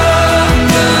beyond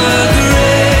the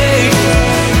grave.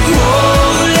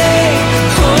 Holy,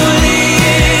 holy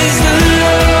is the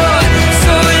Lord.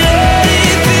 So let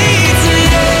it be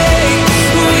today.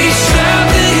 We shall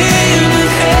be in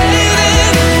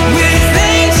heaven with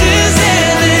angels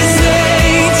and the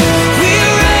saints. We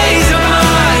raise a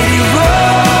mighty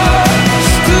roar.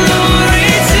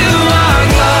 Glory to our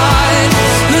God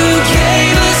who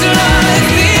gave us life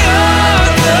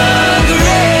beyond the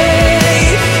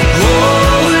grave.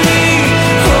 Holy,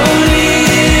 holy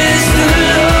is the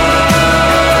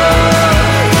Lord.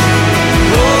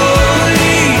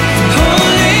 Holy,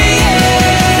 holy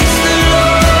is the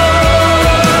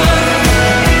Lord.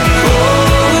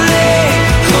 Holy,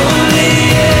 holy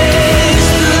is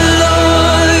the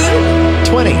Lord.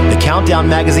 20, the Countdown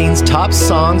Magazine's top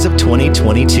songs of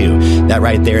 2022. That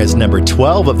right there is number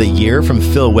 12 of the year from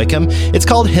Phil Wickham. It's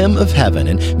called Hymn of Heaven.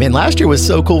 And man, last year was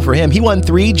so cool for him. He won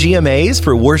 3 GMAs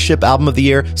for Worship Album of the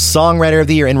Year, Songwriter of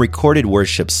the Year, and Recorded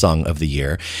Worship Song of the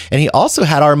Year. And he also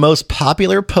had our most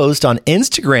popular post on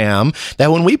Instagram,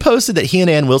 that when we posted that he and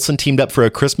Ann Wilson teamed up for a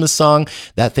Christmas song,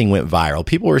 that thing went viral.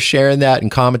 People were sharing that and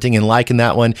commenting and liking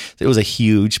that one. It was a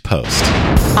huge post.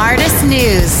 Artist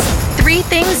News. 3 3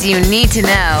 things you need to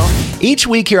know. Each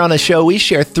week here on the show, we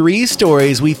share 3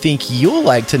 stories we think you'll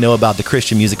like to know about the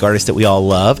Christian music artists that we all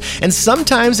love. And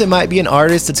sometimes it might be an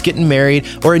artist that's getting married,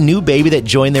 or a new baby that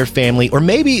joined their family, or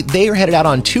maybe they are headed out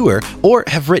on tour or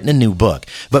have written a new book.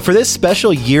 But for this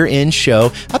special year-end show,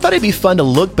 I thought it'd be fun to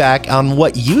look back on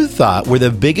what you thought were the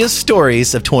biggest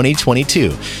stories of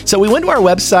 2022. So we went to our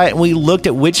website and we looked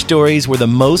at which stories were the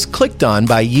most clicked on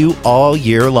by you all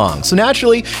year long. So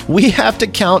naturally, we have to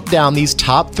count down these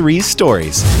top 3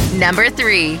 stories. Number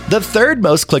 3. The third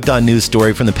most clicked on news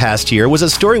story from the past year was a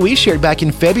story we shared back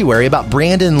in February about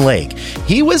Brandon Lake.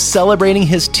 He was celebrating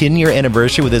his 10-year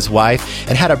anniversary with his wife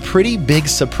and had a pretty big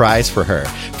surprise for her.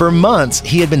 For months,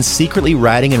 he had been secretly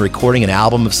writing and recording an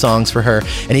album of songs for her,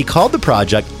 and he called the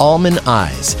project Almond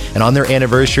Eyes. And on their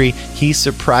anniversary, he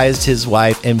surprised his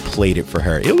wife and played it for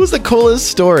her. It was the coolest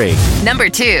story. Number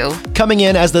 2. Coming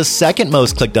in as the second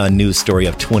most clicked on news story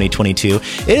of 2022,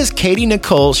 it is Katie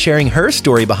Nicole sharing her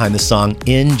story behind the song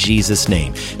In Jesus'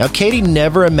 Name. Now, Katie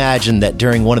never imagined that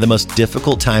during one of the most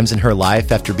difficult times in her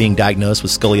life after being diagnosed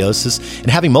with scoliosis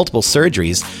and having multiple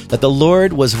surgeries, that the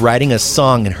Lord was writing a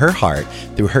song in her heart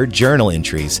through her journal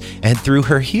entries and through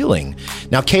her healing.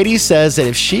 Now, Katie says that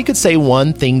if she could say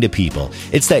one thing to people,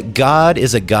 it's that God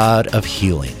is a God of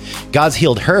healing. God's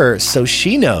healed her, so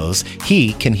she knows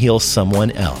He can heal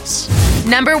someone else.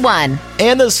 Number 1.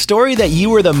 And the story that you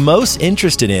were the most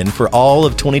interested in for all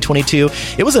of 2022,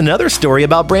 it was another story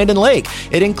about Brandon Lake.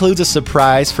 It includes a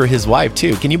surprise for his wife,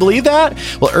 too. Can you believe that?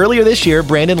 Well, earlier this year,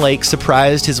 Brandon Lake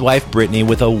surprised his wife, Brittany,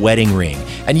 with a wedding ring.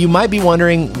 And you might be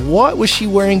wondering, what was she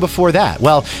wearing before that?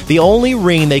 Well, the only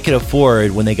ring they could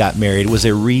afford when they got married was a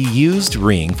reused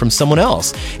ring from someone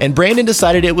else. And Brandon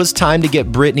decided it was time to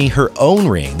get Brittany her own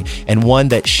ring, and one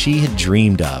that she had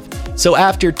dreamed of. So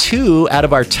after 2 out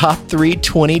of our top 3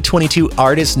 2022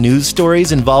 artist news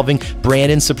stories involving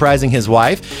Brandon surprising his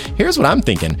wife, here's what I'm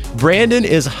thinking. Brandon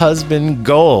is husband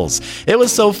goals. It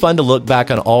was so fun to look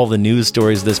back on all the news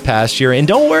stories this past year. And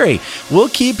don't worry, we'll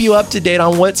keep you up to date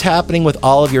on what's happening with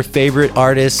all of your favorite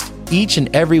artists each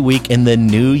and every week in the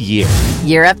new year.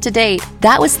 You're up to date.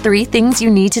 That was 3 things you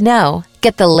need to know.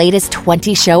 Get the latest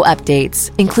 20 show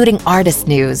updates, including artist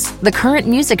news, the current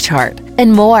music chart,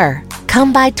 and more.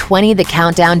 Come by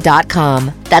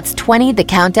 20thecountdown.com. That's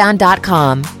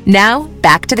 20thecountdown.com. Now,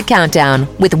 back to the countdown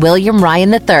with William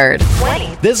Ryan III.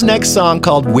 This next song,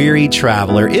 called Weary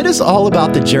Traveler, it is all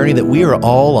about the journey that we are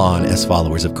all on as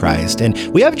followers of Christ. And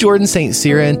we have Jordan St.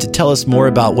 Cyr to tell us more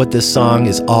about what this song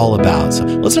is all about. So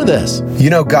listen to this. You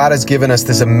know, God has given us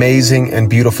this amazing and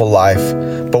beautiful life,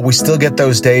 but we still get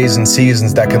those days and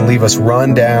seasons that can leave us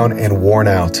run down and worn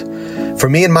out. For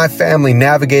me and my family,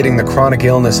 navigating the chronic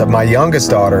illness of my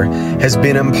youngest daughter has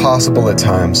been impossible at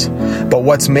times. But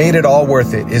what's made it all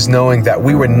worth it is knowing that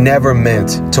we were never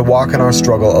meant to walk in our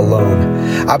struggle alone.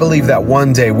 I believe that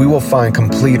one day we will find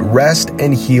complete rest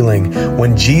and healing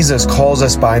when Jesus calls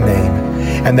us by name,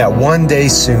 and that one day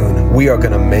soon we are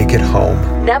going to make it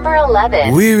home. Number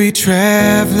 11. Weary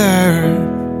traveler,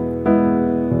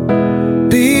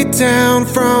 beat down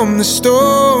from the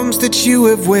storms that you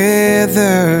have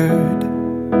weathered.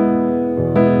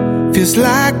 Feels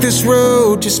like this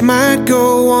road just might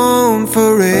go on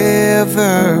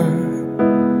forever.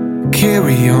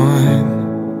 Carry on.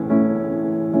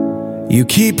 You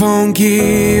keep on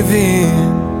giving,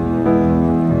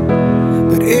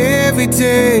 but every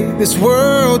day this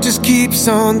world just keeps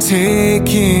on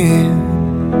taking.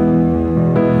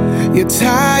 Your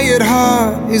tired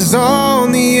heart is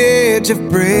on the edge of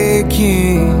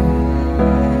breaking.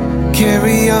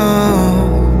 Carry on.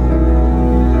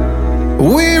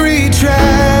 Weary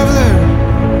traveler,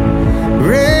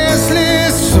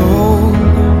 restless soul,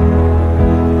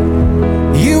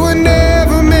 you were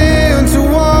never meant to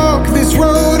walk this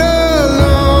road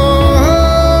alone.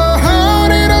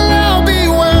 It'll all be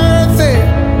worth it,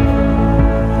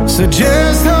 so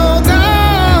just hold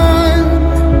on.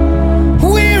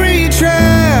 Weary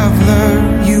traveler,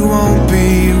 you won't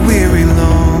be weary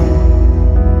long.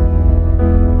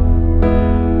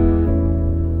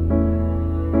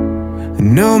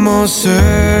 No more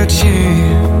searching.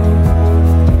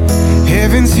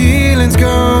 Heaven's healing's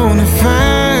gonna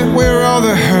find where all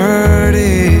the hurt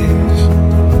is.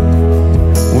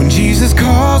 When Jesus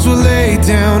calls, we'll lay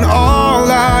down all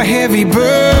our heavy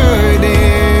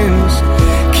burdens.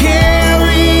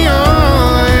 Carry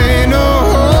on,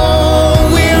 oh,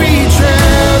 weary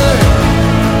traveler,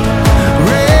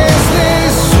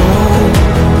 restless soul.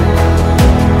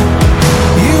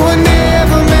 You were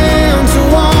never meant to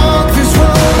walk this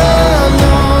road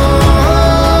alone.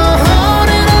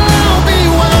 It'll all be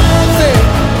worth it,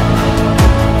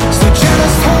 so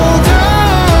just hold on.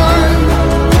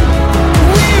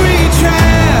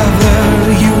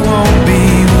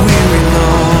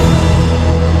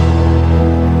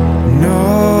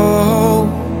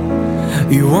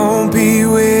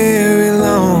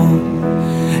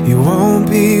 won't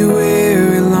be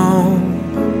weary long.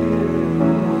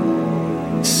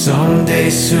 Someday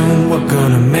soon we're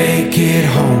gonna make it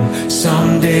home.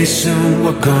 Someday soon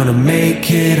we're gonna make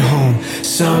it home.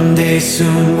 Someday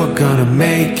soon we're gonna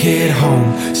make it home.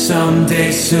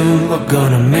 Someday soon we're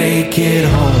gonna make it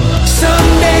home.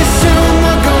 Someday soon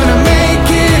we're gonna make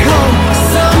it home.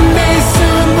 Someday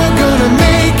soon we're gonna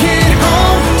make it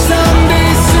home. Someday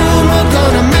soon we're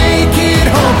gonna make it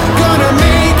home. Gonna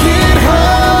make it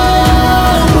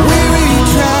home. Weary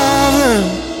traveler,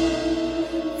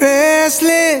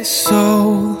 restless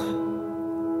soul,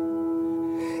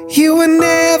 you were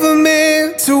never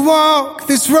meant to walk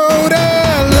this road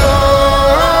alone.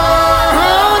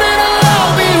 It'll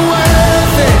all be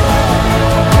worth it,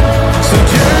 so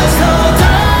just hold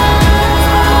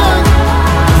on.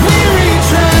 Weary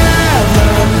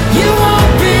traveler, you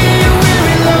won't be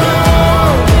weary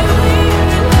long.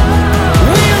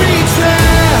 Weary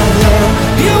traveler,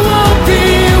 you won't be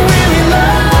weary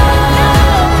long.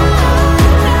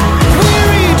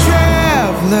 Weary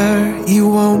traveler, you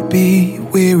won't be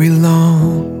weary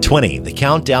long. 20, the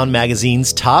Countdown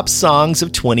Magazine's top songs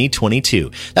of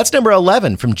 2022. That's number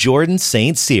 11 from Jordan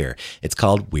St. Cyr. It's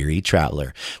called Weary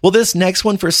Traveler. Well, this next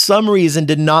one for some reason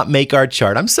did not make our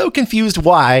chart. I'm so confused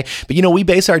why, but we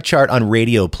base our chart on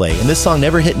radio play, and this song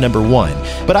never hit number 1.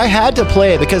 But I had to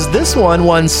play it because this one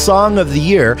won Song of the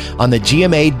Year on the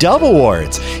GMA Dove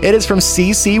Awards. It is from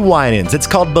CeCe Winans. It's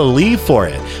called Believe For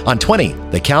It on 20,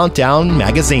 the Countdown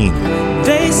Magazine.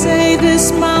 They say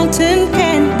this mountain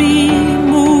can't be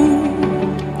moved.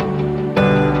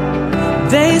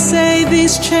 They say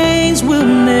these chains will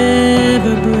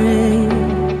never break.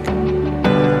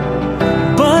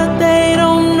 But they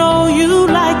don't know you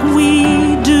like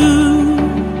we do.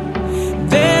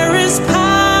 There is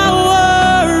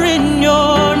power in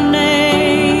your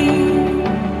name.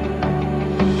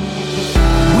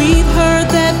 We've heard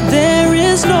that there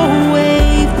is no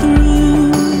way through.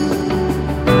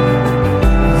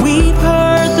 We've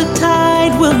heard the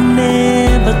tide will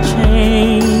never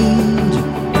change.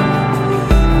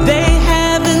 They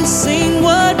haven't seen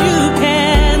what you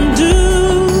can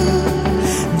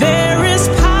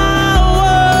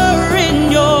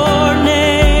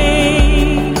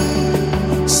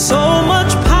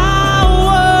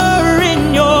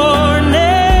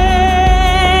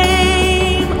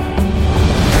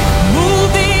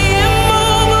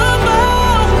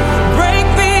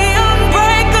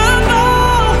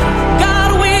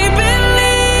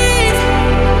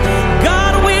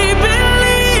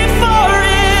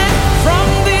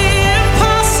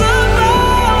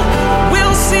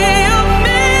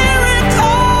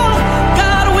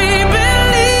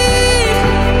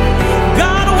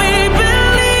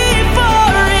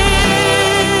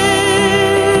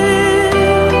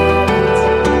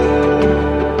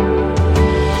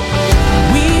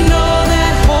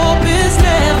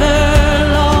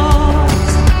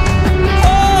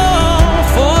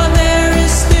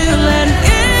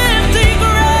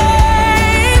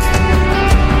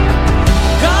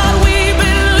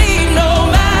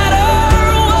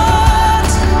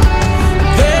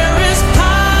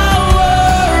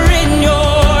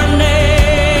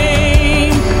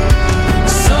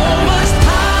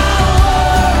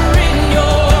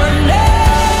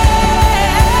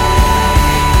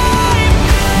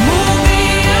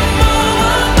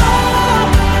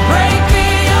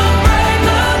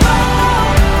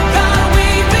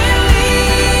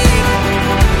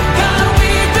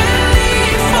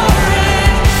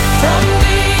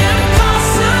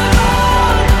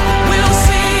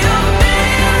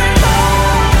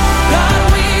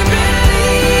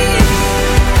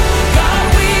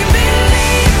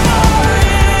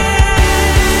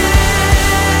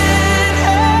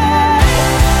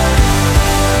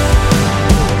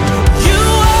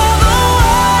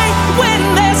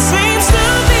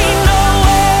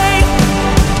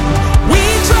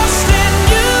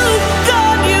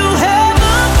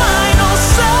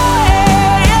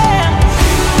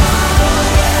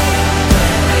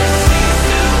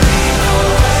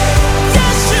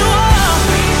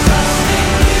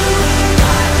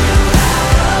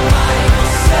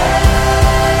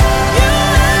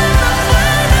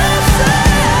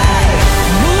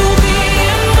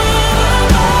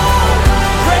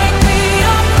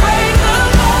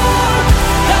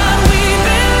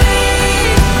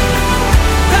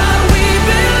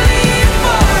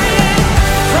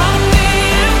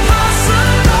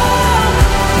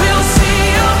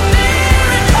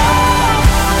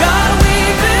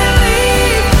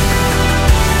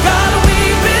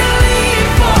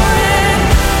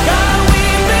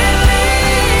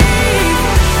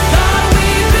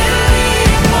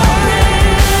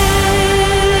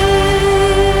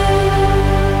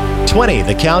 20,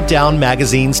 the Countdown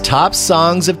Magazine's top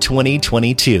songs of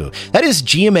 2022. That is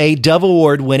GMA Dove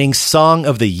Award winning Song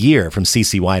of the Year from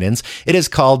CeCe Winans. It is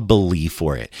called Believe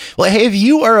For It. Well, hey, if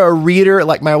you are a reader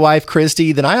like my wife,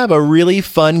 Christy, then I have a really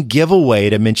fun giveaway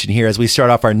to mention here as we start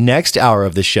off our next hour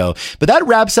of the show. But that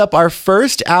wraps up our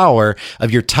first hour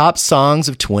of your top songs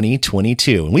of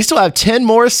 2022. And we still have 10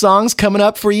 more songs coming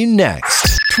up for you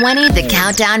next. 20, the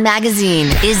Countdown Magazine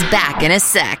is back in a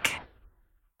sec.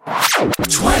 20,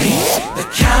 the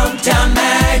Countdown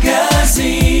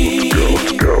Magazine.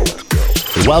 Go.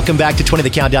 Welcome back to 20,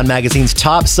 the Countdown Magazine's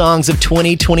top songs of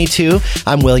 2022.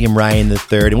 I'm William Ryan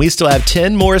III, and we still have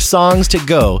 10 more songs to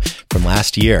go from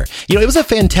last year. You know, it was a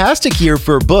fantastic year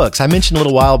for books. I mentioned a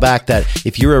little while back that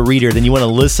if you're a reader, then you want to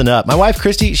listen up. My wife,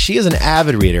 Christy, she is an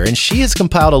avid reader, and she has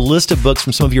compiled a list of books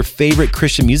from some of your favorite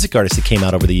Christian music artists that came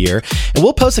out over the year. And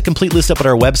we'll post a complete list up at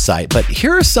our website, but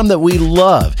here are some that we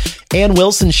love. Ann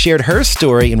Wilson shared her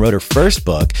story and wrote her first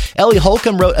book. Ellie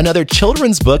Holcomb wrote another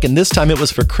children's book, and this time it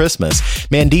was for Christmas.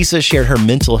 Mandisa shared her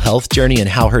mental health journey and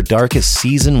how her darkest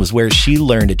season was where she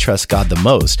learned to trust God the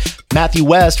most. Matthew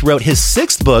West wrote his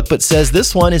sixth book, but says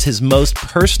this one is his most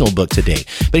personal book to date.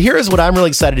 But here is what I'm really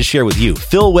excited to share with you.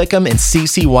 Phil Wickham and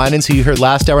CeCe Winans, who you heard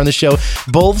last hour on the show,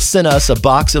 both sent us a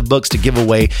box of books to give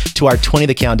away to our 20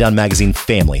 The Countdown Magazine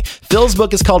family. Phil's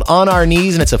book is called On Our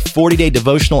Knees, and it's a 40-day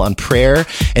devotional on prayer.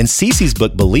 And CeCe's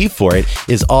book, Believe For It,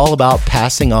 is all about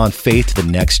passing on faith to the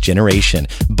next generation.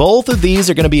 Both of these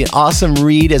are going to be an awesome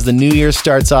read as the new year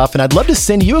starts off, and I'd love to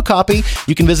send you a copy.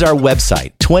 You can visit our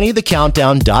website,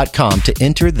 20thecountdown.com, to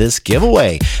enter this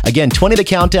giveaway. Again,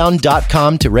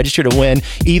 20thecountdown.com to register to win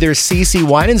either CeCe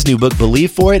Winans' new book,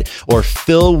 Believe For It, or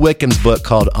Phil Wickham's book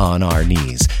called On Our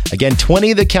Knees. Again,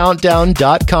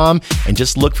 20thecountdown.com, and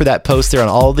just look for that post there on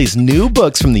all of these new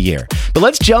books from the year. But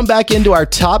let's jump back into our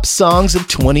top songs of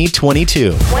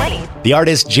 2022. 20. The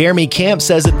artist Jeremy Camp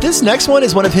says that this next one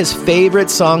is one of his favorite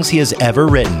songs he has ever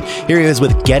written. Here he is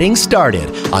with Getting Started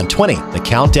on 20, the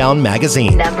Countdown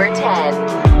Magazine. Number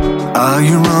 10. Are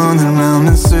you running around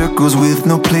in circles with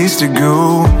no place to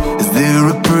go? Is there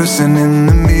a person in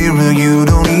the mirror you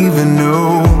don't even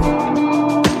know?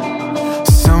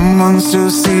 Someone still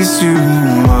sees who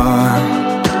you are.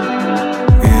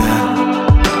 Yeah.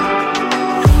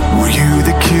 Were you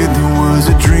the kid that was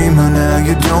a dreamer, now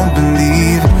you don't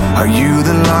believe? Are you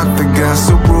the lock that got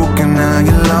so broken, now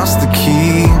you lost the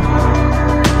key?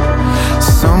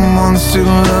 Someone still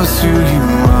loves who you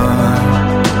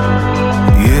are.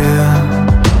 Yeah.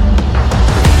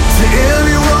 To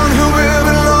everyone who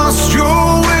ever lost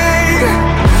your way,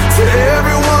 to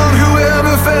everyone who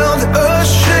ever felt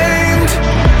ashamed,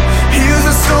 here's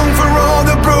a song for all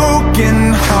the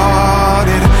broken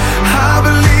hearted. I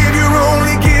believe you're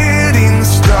only getting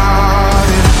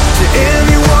started. To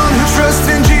anyone who trusts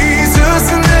in Jesus'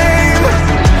 name,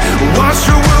 watch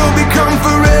your world become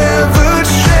forever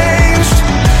changed.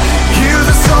 Here's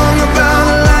a song about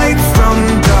light from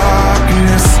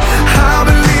darkness. I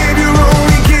believe you're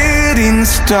only getting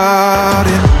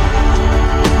started.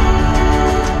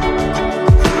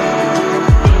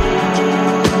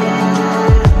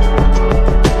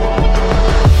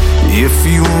 If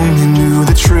you only knew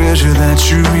the treasure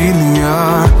that you really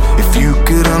are, if you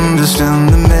could understand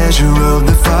the measure of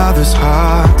the Father's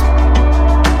heart.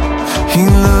 He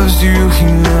loves you, He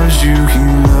loves you, He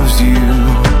loves you.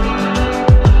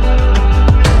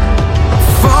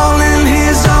 Fall in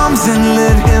His arms and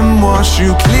let Him wash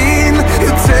you clean.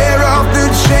 He'll tear off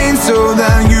the chains so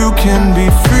that you can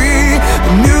be free.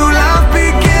 The new life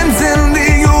begins and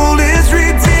the old is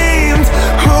redeemed.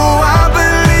 Oh, I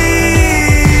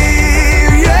believe,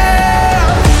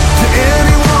 yeah. To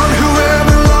anyone who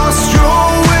ever lost your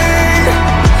way,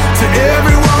 to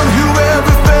everyone who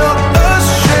ever felt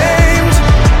ashamed,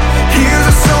 here's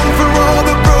a song for all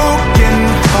the broken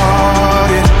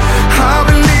hearted. I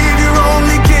believe you're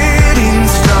only getting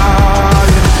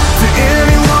started. To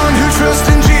anyone who trusts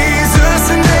in Jesus'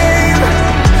 name,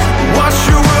 watch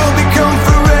your world become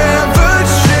forever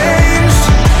changed.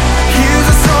 Here's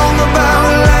a song about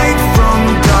light from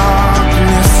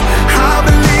darkness. I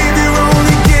believe you're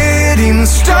only getting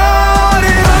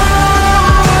started.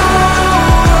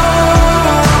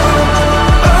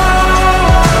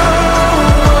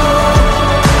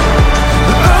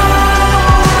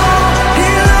 He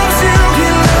loves you, He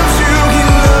loves you, He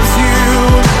loves you.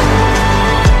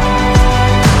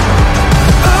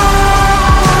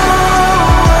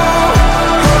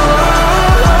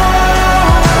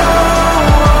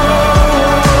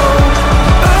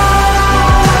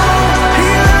 He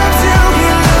loves you, He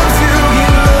loves you, He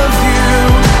loves you.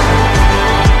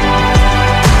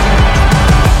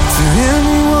 To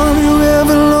anyone who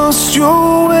ever lost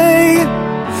your way,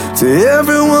 To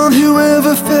everyone who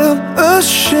ever felt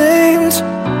ashamed,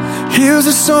 here's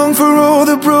a song for all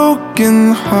the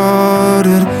broken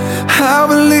hearted. I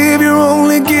believe you're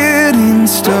only getting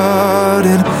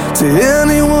started. To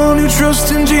anyone who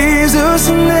trusts in Jesus'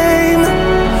 name,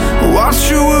 watch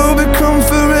your world become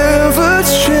forever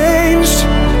changed.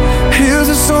 Here's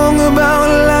a song about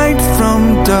light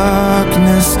from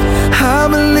darkness. I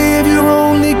believe you're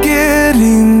only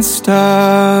getting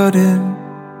started.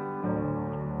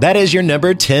 That is your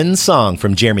number 10 song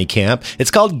from Jeremy Camp.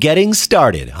 It's called Getting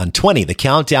Started on 20, the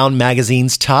Countdown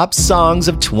magazine's top songs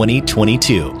of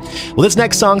 2022. Well, this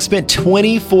next song spent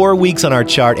 24 weeks on our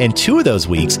chart, and 2 of those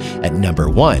weeks at number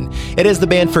 1. It is the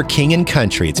band For King and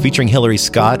Country. It's featuring Hillary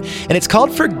Scott, and it's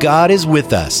called For God Is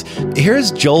With Us.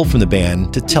 Here's Joel from the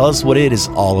band to tell us what it is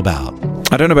all about.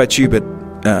 I don't know about you, but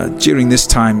during this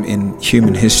time in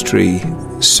human history,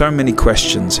 so many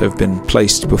questions have been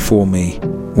placed before me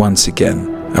once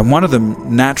again. And one of them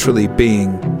naturally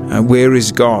being, where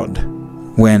is God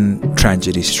when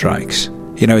tragedy strikes?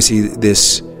 You know, is he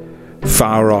this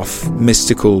far-off,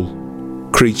 mystical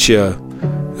creature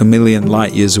a million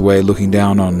light years away looking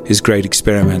down on his great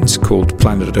experiments called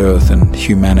planet Earth and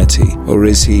humanity? Or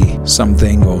is he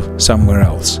something or somewhere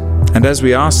else? And as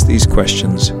we asked these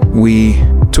questions, we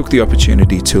took the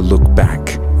opportunity to look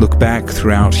back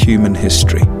throughout human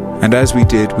history. And as we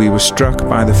did, we were struck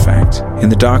by the fact, in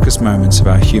the darkest moments of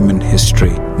our human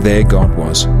history, there God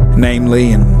was.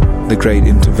 Namely, in the great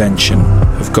intervention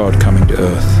of God coming to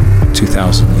earth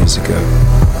 2,000 years ago.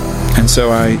 And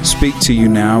so I speak to you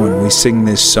now, and we sing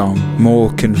this song,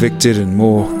 more convicted and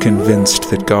more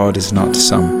convinced that God is not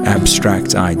some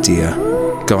abstract idea.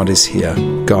 God is here.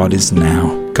 God is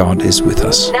now. God is with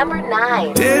us. Number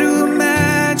 9. Dare to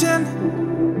imagine,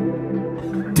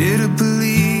 dare to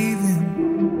believe in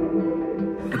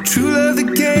a true love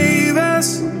that gave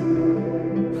us a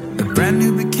brand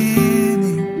new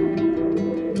beginning.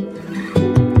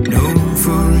 No room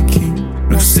for a king,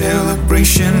 no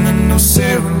celebration and no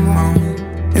ceremony.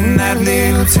 In that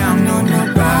little town, no,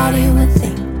 nobody would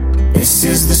think this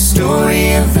is the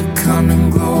story of the coming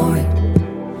glory.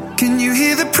 Can you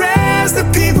hear the prayers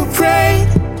that people prayed?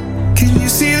 Can you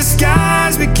see the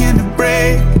skies begin to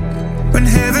break? When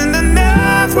heaven and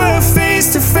earth were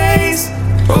face to face,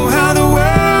 oh how the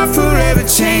world forever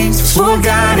changed. For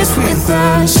God is with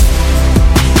us.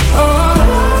 Oh,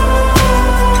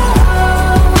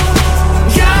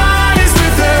 God is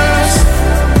with us.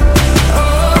 Oh,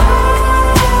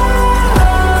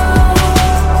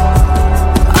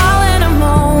 all in a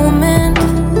moment,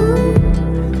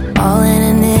 all in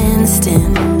an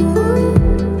instant.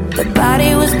 The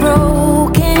body was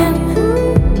broken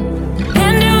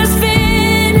and it was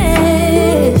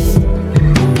finished.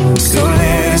 so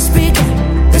let us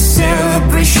begin the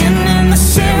celebration and the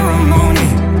ceremony.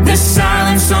 The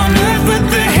silence on earth, but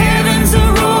the heavens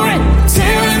are roaring,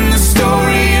 telling the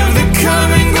story of the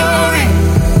coming glory.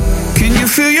 Can you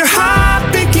feel your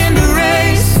heart begin to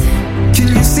race? Can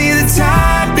you see the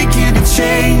tide begin to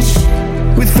change?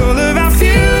 With all of our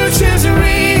futures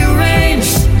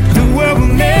rearranged, the world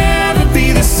will never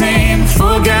be the same.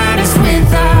 For God is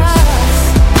with us.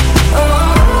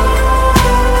 Oh,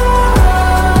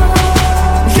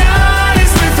 God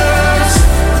is with us.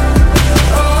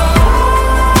 Oh,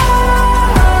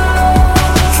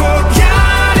 for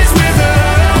God is with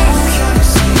us.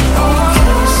 Oh,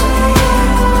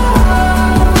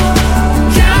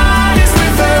 God is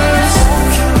with us.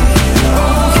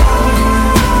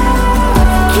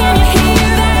 Can you hear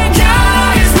that?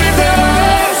 God is with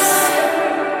us.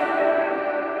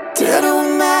 Dare to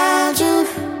imagine,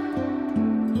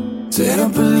 dare to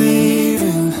believe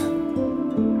in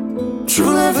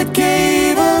true love that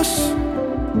gave us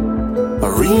a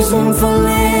reason for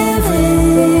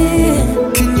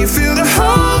living. Can you feel the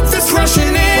hope that's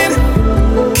rushing in?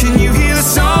 Can you hear the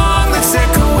song that's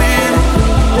echoing?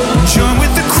 Join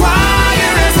with the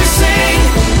choir as they sing.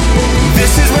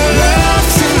 This is where love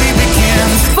truly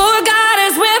begins. For God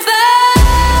is with us.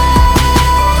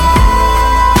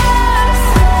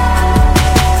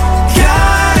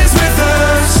 God is with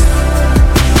us.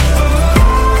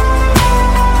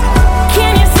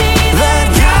 Can you see That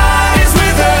God is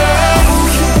with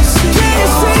us. Can you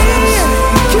see it?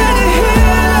 Can you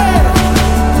hear it?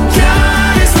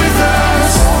 God is with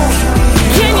us.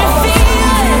 Can you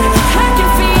feel it? I can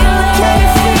feel it. Can you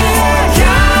feel it?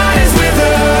 God is with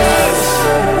us.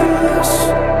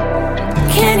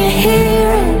 Can you hear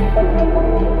it?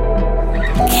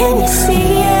 Can you see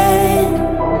it?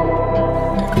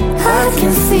 I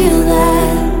can feel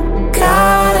that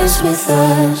God is with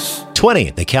us.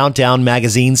 20, the Countdown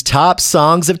Magazine's top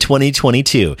songs of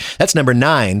 2022. That's number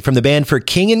 9 from the band For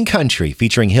King and Country,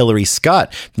 featuring Hillary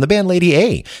Scott from the band Lady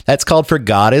A. That's called For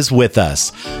God Is With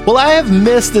Us. Well, I have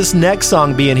missed this next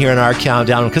song being here in our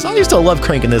countdown because I used to love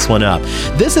cranking this one up.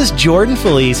 This is Jordan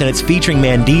Feliz, and it's featuring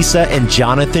Mandisa and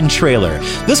Jonathan Traylor.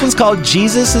 This one's called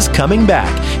Jesus Is Coming Back.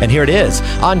 And here it is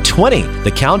on 20, the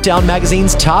Countdown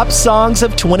Magazine's top songs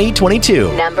of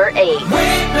 2022. Number 8.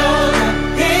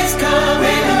 He's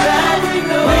coming back. We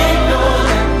know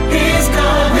he's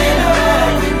coming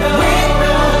back. We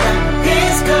know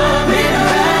he's coming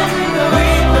back. We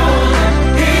know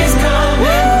he's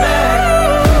coming back.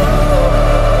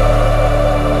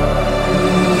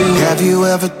 Have you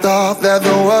ever thought that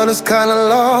the world is kinda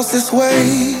lost its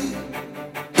way?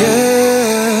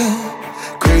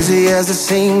 Yeah. Crazy as it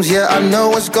seems, yeah, I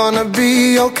know it's gonna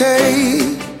be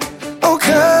okay.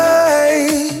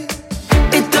 Okay.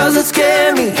 It doesn't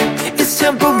scare me, it's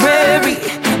temporary.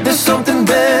 There's something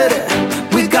better,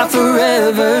 we got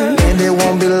forever. And it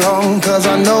won't be long, cause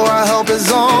I know our help is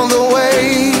on the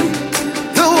way.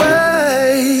 The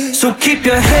way. So keep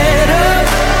your head up.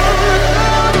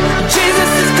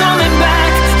 Jesus is coming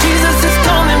back. Jesus is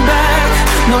coming back.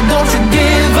 No, don't you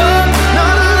give up. No,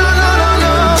 no, no, no, no,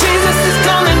 no. Jesus is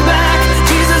coming back.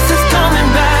 Jesus is coming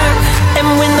back. And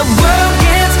when the world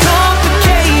gets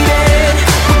complicated,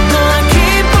 we're gonna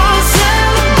keep on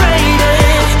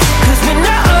celebrating. Cause we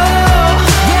know,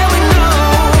 yeah we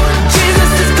know,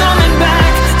 Jesus is coming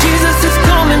back. Jesus is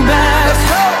coming back.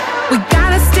 We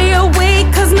gotta stay awake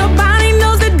cause nobody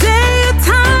knows the day or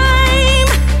time.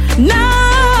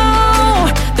 No,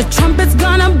 the trumpet's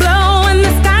gonna blow and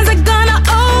the skies are gonna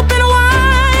open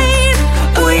wide.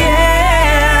 Oh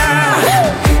yeah.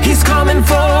 He's coming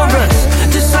for us,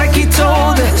 just like he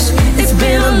told us. It's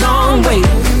been a long wait,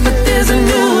 but there's a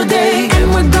new day.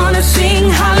 And we're gonna sing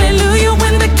hallelujah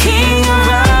when the King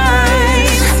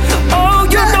arrives. Oh,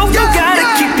 you know you gotta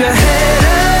keep your head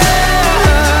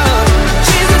up.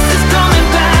 Jesus is coming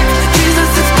back.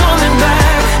 Jesus is coming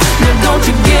back. No, don't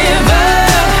you give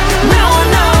up. No,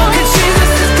 no, cause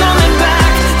Jesus is coming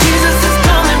back. Jesus is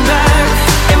coming back.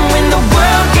 And when the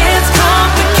world gets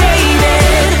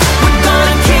complicated, we're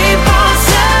gonna keep on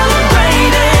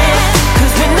celebrating.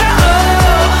 Cause we know,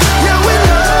 yeah we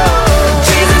know,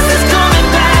 Jesus is coming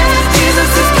back.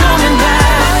 Jesus is coming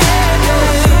back.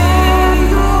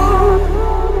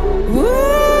 Ooh,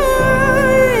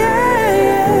 yeah.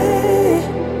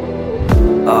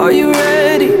 Are you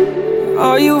ready?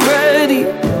 Are you ready?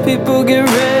 People get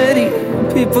ready.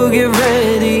 People get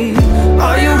ready.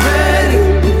 Are you ready?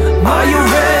 Are you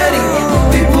ready?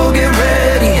 People get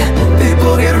ready.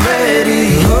 People get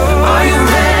ready. Are you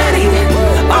ready?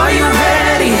 Are you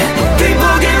ready?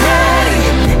 People get ready.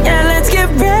 Yeah, let's get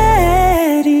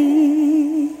ready.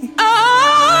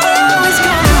 Oh, it's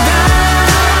coming back.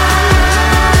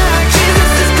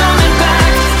 Jesus is coming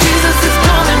back. Jesus is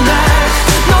coming back.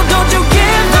 No, don't you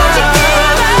give up.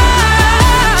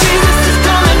 Jesus is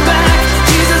coming back.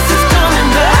 Jesus is coming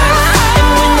back. And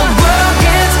when the world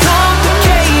gets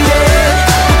complicated,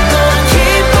 we're gonna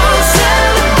keep on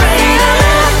celebrating.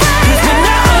 Cause we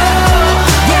know,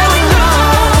 yeah we know,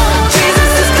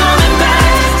 Jesus is coming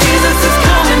back. Jesus is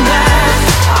coming back.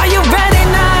 Are you ready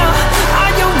now?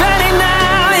 Are you ready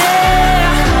now?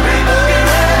 Yeah.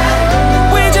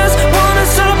 We just wanna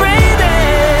celebrate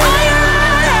it. Are you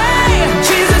ready?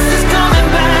 Jesus is coming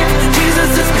back.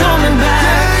 Jesus is coming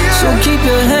back. So keep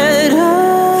your head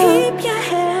up. Keep your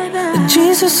head up.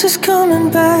 Jesus is coming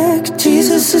back.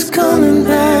 Jesus is coming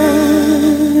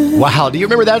back. Wow, do you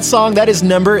remember that song? That is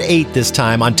number 8 this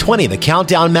time on 20, the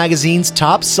Countdown Magazine's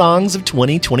top songs of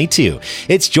 2022.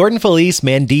 It's Jordan Feliz,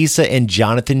 Mandisa, and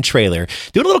Jonathan Traylor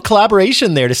doing a little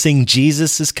collaboration there to sing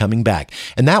Jesus is Coming Back.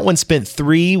 And that one spent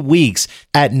 3 weeks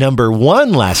at number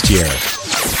 1 last year.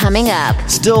 Coming up.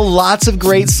 Still lots of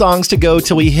great songs to go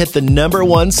till we hit the number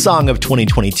 1 song of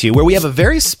 2022, where we have a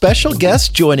very special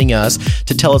guest joining us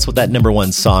to tell us what that number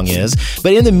 1 song is.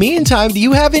 But in the meantime, do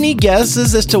you have any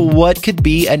guesses as to what could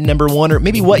be at number 1, or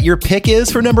maybe what your pick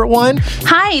is for number 1?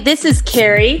 Hi, this is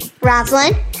Carrie.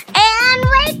 Rosalind, and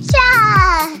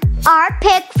Rachel. Our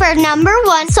pick for number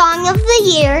 1 song of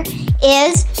the year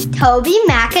is Toby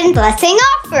Mac and Blessing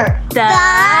Offer. The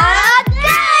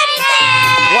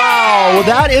Wow, well,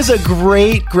 that is a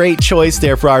great choice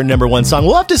there for our number 1 song.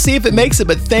 We'll have to see if it makes it,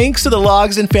 but thanks to the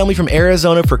Logsdon family from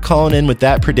Arizona for calling in with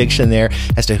that prediction there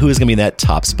as to who is going to be in that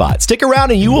top spot. Stick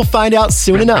around and you will find out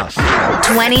soon enough.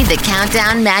 20, the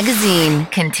Countdown Magazine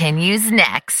continues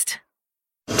next.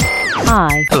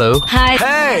 Hi. Hello. Hi.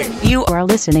 Hey. You are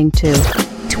listening to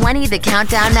 20 The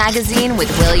Countdown magazine with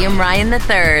William Ryan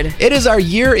III. It is our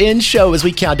year-end show as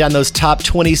we count down those top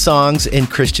 20 songs in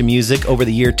Christian music over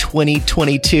the year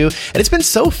 2022. And it's been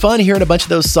so fun hearing a bunch of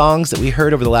those songs that we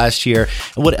heard over the last year.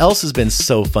 And what else has been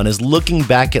so fun is looking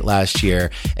back at last year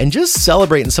and just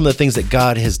celebrating some of the things that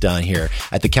God has done here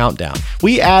at the Countdown.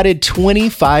 We added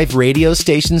 25 radio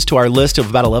stations to our list of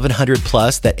about 1,100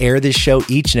 plus that air this show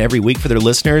each and every week for their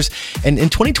listeners. And in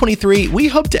 2023, we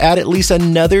hope to add at least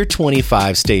another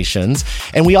 25 stations.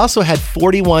 And we also had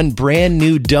 41 brand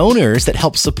new donors that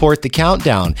help support the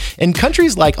Countdown in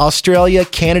countries like Australia,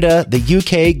 Canada, the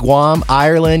UK, Guam,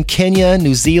 Ireland, Kenya,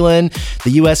 New Zealand, the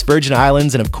US Virgin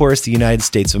Islands, and of course, the United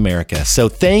States of America. So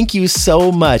thank you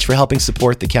so much for helping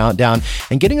support the Countdown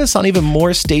and getting us on even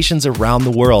more stations around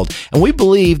the world. And we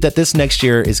believe that this next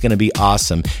year is going to be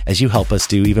awesome as you help us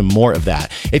do even more of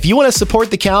that. If you want to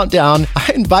support the Countdown,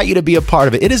 I invite you to be a part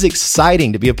of it. It is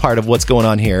exciting to be a part of what's going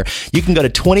on here. You can go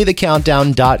to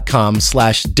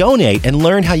 20thecountdown.com/donate and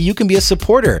learn how you can be a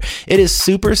supporter. It is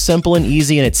super simple and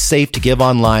easy, and it's safe to give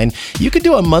online. You could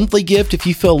do a monthly gift if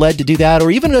you feel led to do that,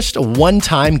 or even just a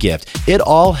one-time gift. It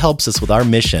all helps us with our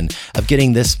mission of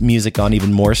getting this music on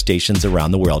even more stations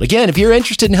around the world. Again, if you're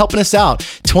interested in helping us out,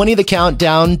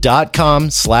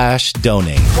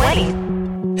 20thecountdown.com/donate.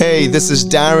 Hey, this is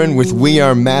Darren with We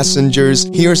Are Messengers.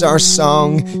 Here's our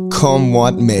song, Come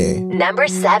What May. Number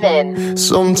 7.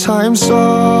 Sometimes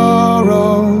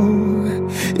sorrow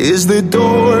is the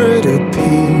door to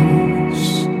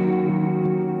peace.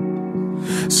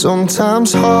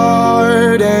 Sometimes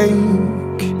heartache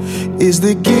is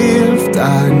the gift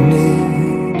I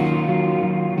need.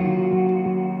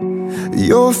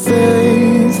 You're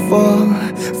faithful,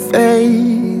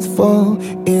 faithful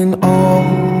in all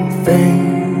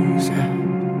things.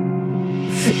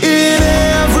 In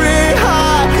every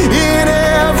high, in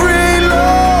every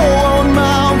low, on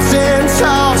mountain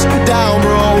tops, down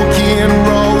broken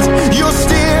roads, you're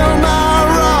still my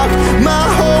rock, my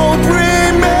hope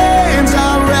remains.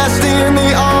 I rest in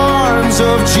the arms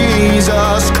of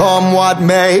Jesus, come what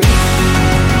may.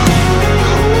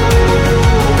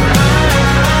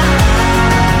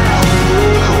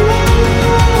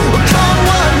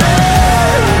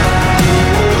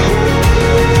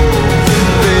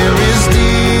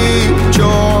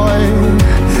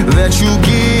 That you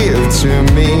give to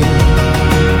me,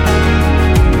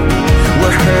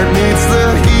 where hurt meets the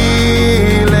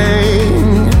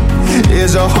healing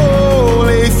is a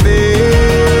holy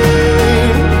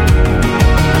thing.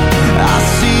 I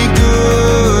see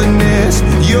goodness,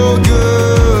 your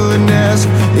goodness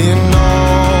in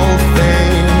all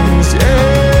things.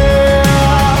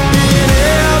 Yeah. In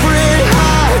every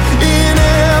high, in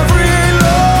every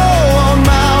low, on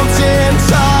mountain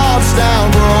tops, down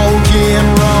broken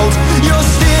roads, you're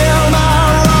still my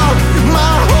rock,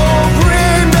 my hope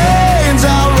remains.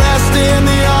 I'll rest in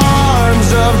the arms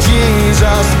of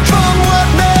Jesus. Come what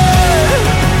may,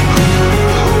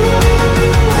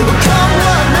 come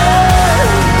what may,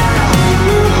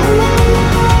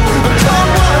 come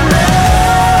what may.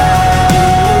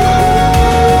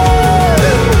 The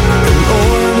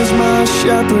Lord is my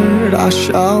shepherd, I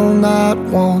shall not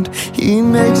want. He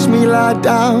makes me lie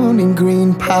down in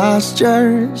green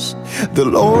pastures. The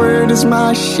Lord is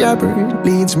my shepherd,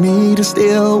 leads me to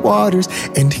still waters,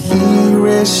 and He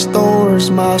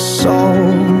restores my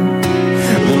soul.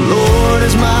 The Lord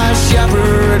is my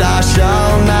shepherd, I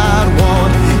shall not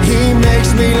want. He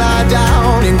makes me lie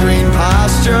down in green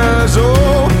pastures.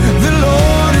 Oh, the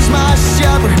Lord is my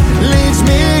shepherd, leads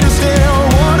me to still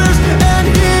waters, and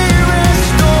He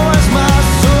restores my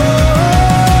soul.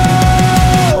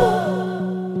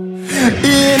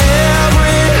 In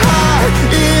every high,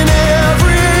 in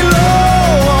every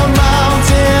low, on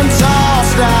mountain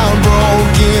tops, down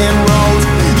broken roads,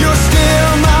 you're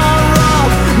still my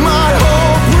rock, my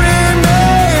hope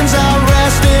remains. I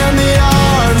rest in the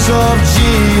arms of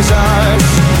Jesus.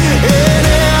 In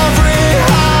every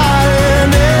high, in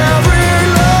every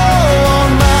low, on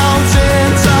mountain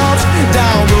tops,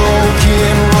 down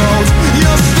broken roads,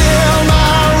 you're still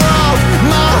my rock,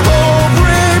 my hope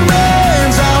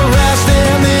remains. I rest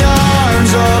in the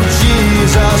arms of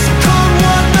Jesus. Come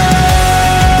what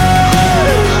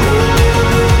may,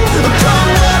 come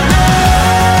what may,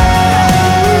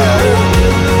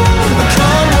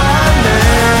 come what may,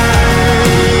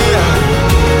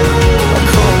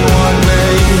 come what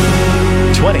may.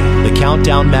 20. the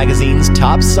Countdown Magazine's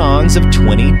top songs of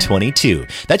 2022.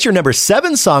 That's your number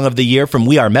 7 song of the year from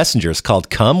We Are Messengers, called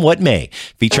Come What May,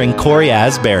 featuring Corey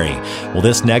Asbury. Well,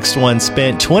 this next one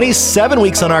spent 27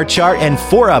 weeks on our chart and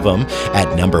 4 of them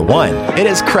at number 1. It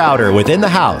is Crowder with In the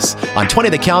House on 20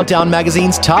 the Countdown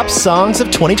Magazine's top songs of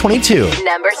 2022.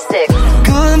 Number 6.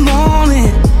 Good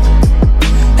morning.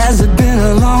 Has it been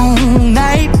a long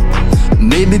night?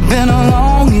 Maybe been a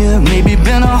long year, maybe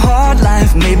been a hard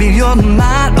life, maybe you're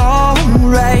not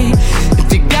alright.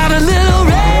 If you got a little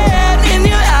red in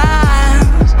your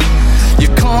eyes, you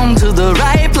come to the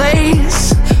right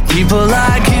place. People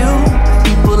like you,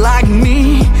 people like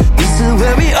me, this is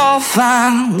where we all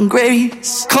find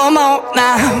grace. Come on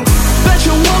now, bet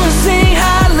you wanna sing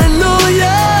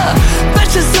hallelujah,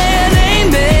 bet you say an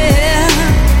amen.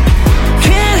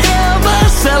 Can't help but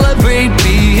celebrate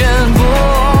being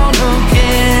born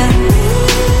again.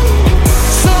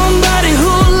 Somebody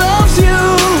who loves you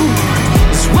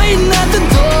is waiting at the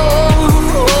door.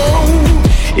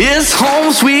 It's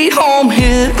home sweet home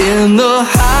here in the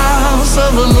house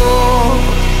of the Lord.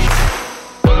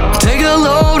 Take a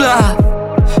load out,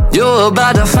 you're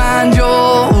about to find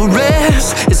your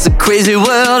rest. It's a crazy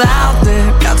world out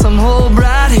there, got some hope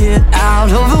right here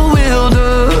out of the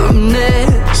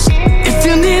wilderness. If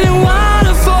you need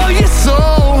water for your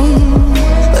soul,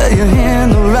 well, you're in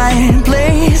the right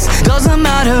place. Doesn't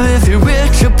matter if you're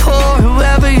rich or poor,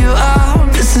 whoever you are,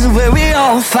 this is where we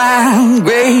all find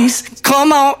grace.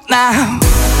 Come on now,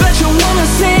 bet you wanna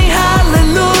sing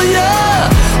hallelujah,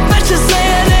 bet you say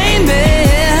an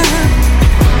amen.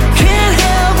 Can't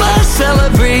help but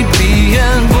celebrate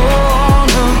being born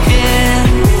again.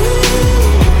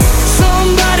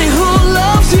 Somebody who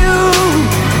loves you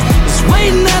is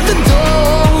waiting at the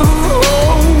door.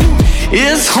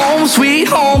 It's home sweet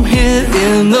home here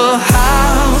in the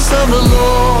house of the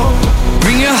Lord.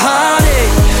 Bring your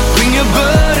heartache, bring your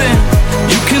burden,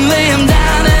 you can lay them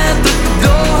down at the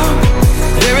door.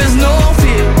 There is no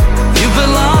fear, you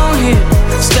belong here.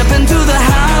 Step into the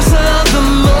house of the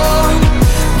Lord.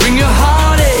 Bring your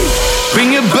heartache,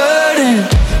 bring your burden,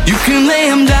 you can lay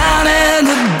them down at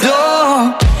the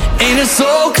door. Ain't it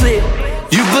so clear,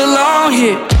 you belong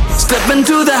here. Step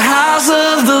into the house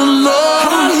of the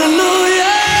Lord.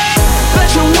 Hallelujah. Bet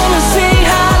you wanna sing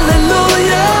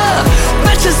hallelujah,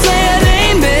 bet you say an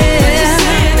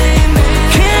amen.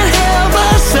 Can't help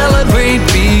but celebrate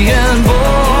being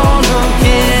born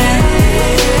again.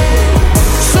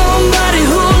 Somebody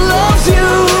who loves you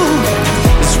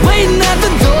is waiting at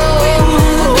the door.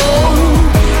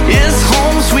 It's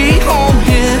home sweet home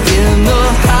here in the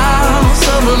house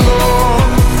of the Lord.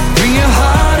 Bring your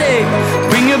heartache,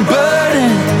 bring your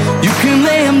burden, you can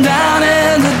lay them down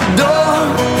at the door.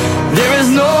 There is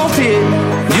no fear,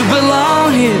 you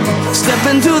belong here. Step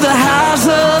into the house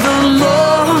of the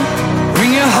Lord.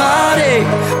 Bring your heartache,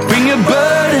 bring your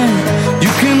burden, you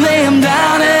can lay them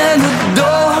down at the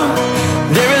door.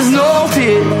 There is no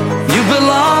fear, you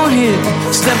belong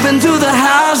here. Step into the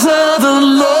house of the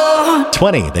Lord.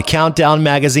 20, the Countdown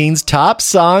Magazine's top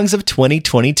songs of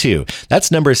 2022. That's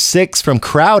number 6 from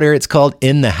Crowder. It's called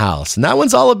In the House. And that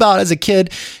one's all about, as a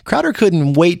kid, Crowder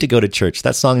couldn't wait to go to church.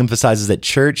 That song emphasizes that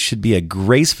church should be a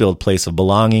grace-filled place of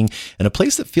belonging and a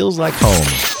place that feels like home.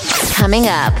 Coming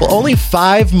up. Well, only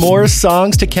 5 more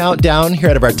songs to count down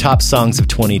here out of our top songs of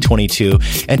 2022.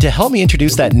 And to help me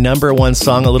introduce that number 1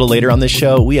 song a little later on the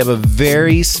show, we have a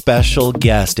very special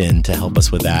guest in to help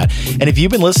us with that. And if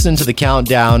you've been listening to the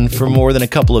Countdown for more than a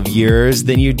couple of years,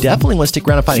 then you definitely want to stick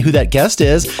around and find out who that guest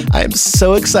is. I am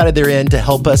so excited they're in to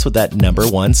help us with that number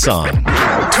 1 song.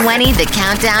 20 The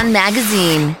Countdown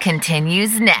Magazine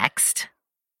continues next.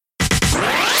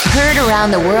 Heard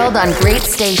around the world on great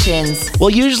stations. Well,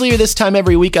 usually this time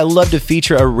every week, I love to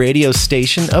feature a radio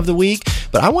station of the week,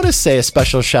 but I want to say a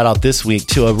special shout out this week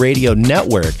to a radio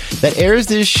network that airs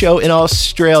this show in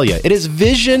Australia. It is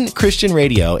Vision Christian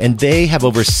Radio, and they have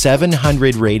over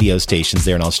 700 radio stations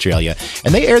there in Australia,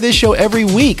 and they air this show every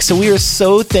week, so we are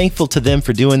so thankful to them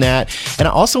for doing that. And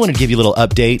I also want to give you a little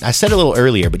update. I said it a little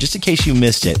earlier, but just in case you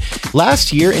missed it,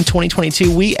 last year in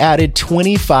 2022, we added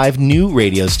 25 new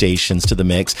radio stations to the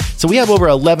mix. So we have over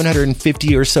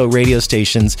 1,150 or so radio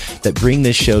stations that bring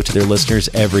this show to their listeners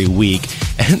every week.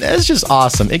 And that's just awesome.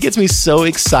 awesome. It gets me so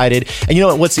excited. And you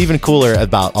know what's even cooler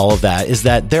about all of that is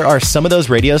that there are some of those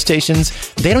radio stations,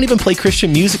 they don't even play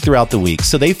Christian music throughout the week.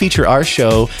 So they feature our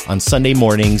show on Sunday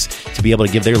mornings to be able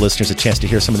to give their listeners a chance to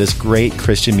hear some of this great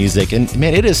Christian music. And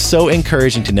man, it is so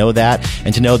encouraging to know that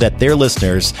and to know that their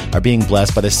listeners are being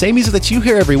blessed by the same music that you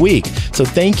hear every week. So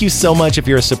thank you so much if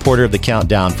you're a supporter of The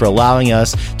Countdown for allowing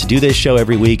us to do this show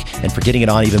every week and for getting it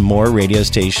on even more radio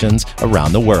stations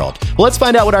around the world. Well, let's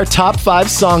find out what our top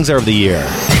 5 songs are of the year.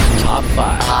 Top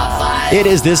 5. It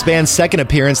is this band's second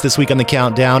appearance this week on The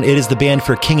Countdown. It is the band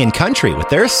For King and Country with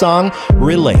their song,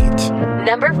 Relate.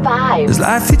 Number 5. Does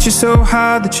life hit you so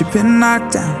hard that you've been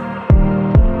knocked down?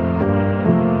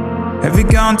 Have you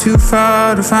gone too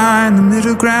far to find the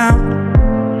middle ground?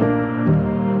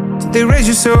 Did they raise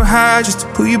you so high just to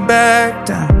pull you back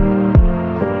down?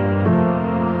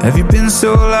 Have you been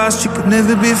so lost you could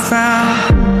never be found?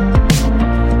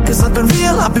 'Cause I've been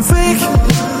real, I've been fake.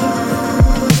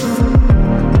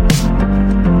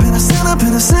 Been a sinner,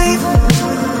 been a saint.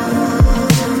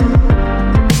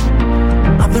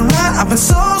 I've been right, I've been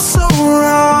so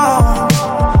wrong.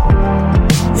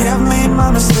 Yeah, I've made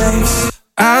my mistakes.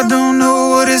 I don't know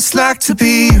what it's like to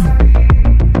be you.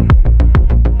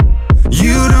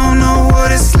 You don't know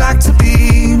what it's like to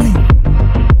be me.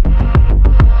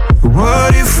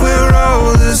 What if we're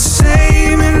all the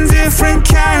same in different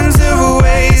kinds of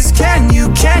ways? Can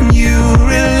you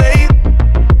relate?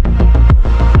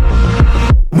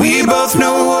 We both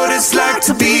know what it's like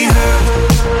to be hurt.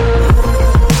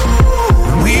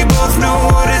 We both know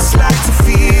what it's like to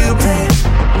feel pain.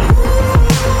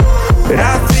 But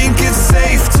I think it's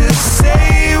safe to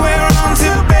say we're on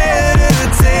to better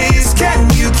days. Can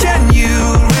you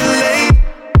relate?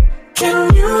 Can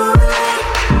you relate?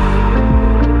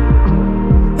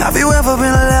 Have you ever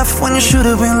been left when you should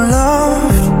have been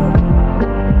loved?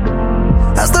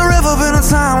 Has there ever been a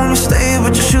time when you stayed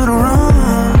but you should have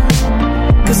run?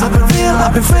 'Cause I've been real,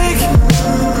 I've been fake.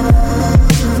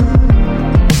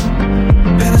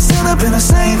 Been a sinner, been a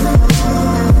saint.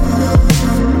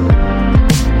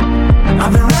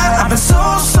 I've been right, I've been so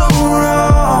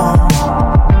wrong.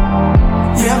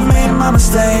 Yeah, I've made my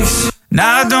mistakes. Now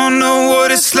I don't know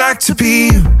what it's like to be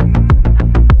you.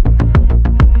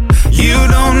 You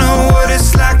don't know what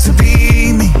it's like to be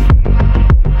me.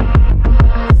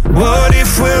 What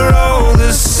if we're all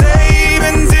the same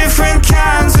in different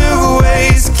kinds of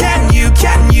ways? Can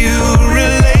you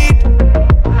relate?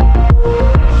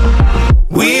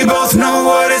 We both know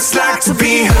what it's like to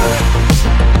be hurt.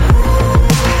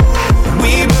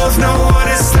 We both know what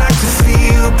it's like to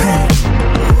feel pain.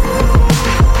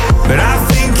 But I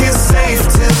think it's safe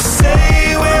to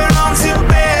say we're on to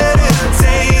better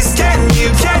days. Can you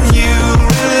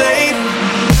relate?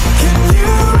 Can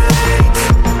you relate?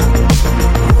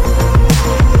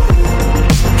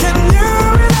 Can you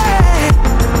relate?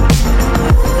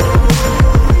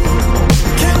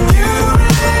 Can you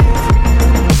relate?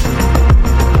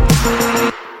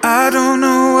 I don't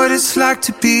know what it's like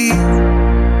to be.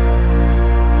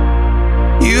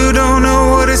 You don't know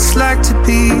what it's like to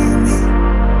be me.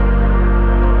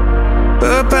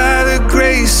 But by the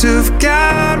grace of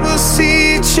God, we'll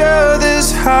see each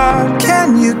other's heart. Can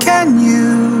you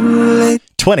relate?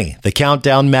 20, The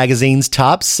Countdown Magazine's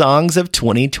top songs of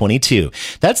 2022.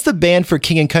 That's the band For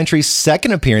King and Country's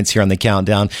second appearance here on The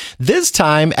Countdown, this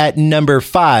time at number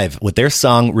 5 with their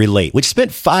song Relate, which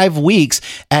spent 5 weeks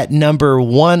at number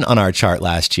 1 on our chart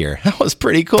last year. That was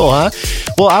pretty cool, huh?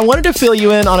 Well, I wanted to fill you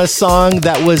in on a song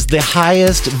that was the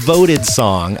highest voted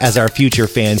song as our future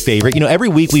fan favorite. You know, every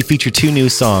week we feature 2 new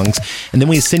songs, and then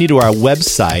we send you to our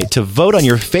website to vote on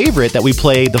your favorite that we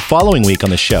play the following week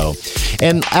on the show.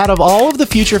 And out of all of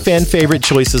the future fan favorite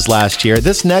choices last year,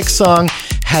 this next song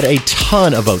had a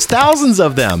ton of votes, thousands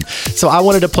of them. So I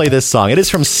wanted to play this song. It is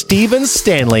from Stephen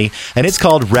Stanley, and it's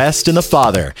called Rest in the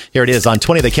Father. Here it is on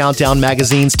 20, The Countdown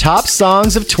Magazine's top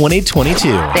songs of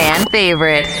 2022. Fan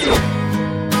favorite.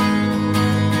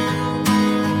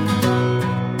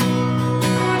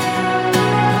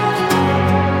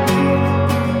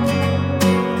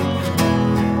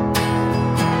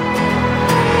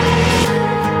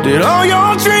 Did all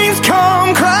your dreams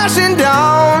come crashing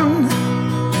down?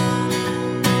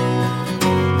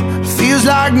 Feels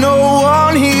like no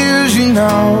one hears you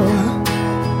now.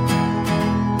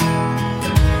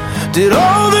 Did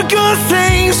all the good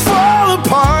things fall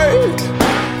apart?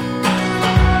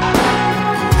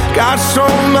 Got so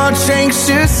much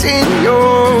anxious in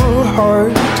your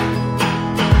heart.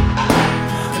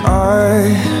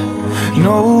 I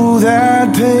know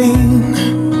that pain.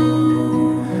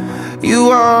 You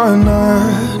are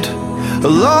not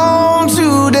alone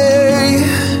today.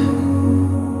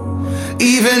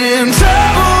 Even in time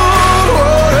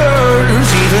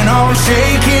on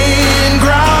shaking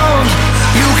ground.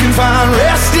 You can find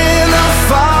rest in the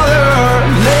Father.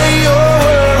 Lay your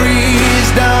worries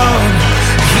down.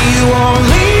 He won't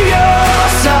leave your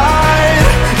side.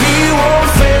 He won't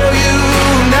fail you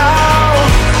now.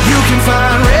 You can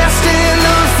find rest in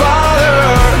the Father.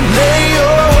 Lay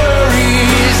your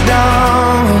worries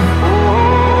down.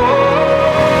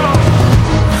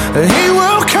 He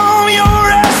will calm your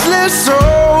restless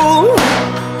soul.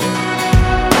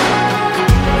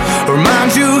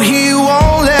 Remind you he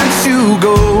won't let you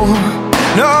go.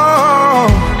 No.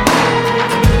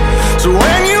 So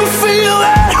when you feel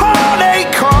that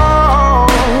heartache call,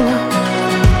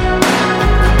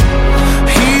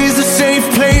 he's the safe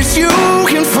place you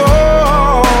can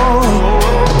fall.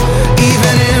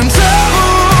 Even in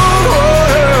troubled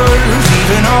waters,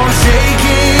 even on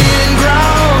shaking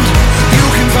ground, you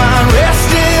can find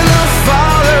rest in the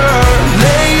Father.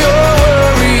 Lay your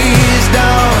worries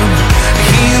down.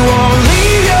 He won't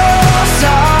leave your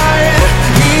side.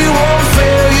 He won't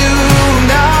fail you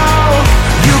now.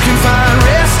 You can find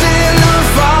rest in the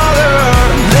Father.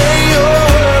 Lay your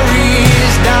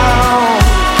worries down.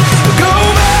 Go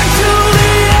back to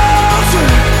the altar.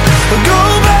 Go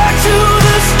back to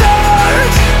the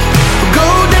start. Go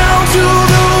down to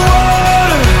the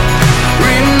water.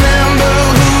 Remember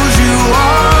who you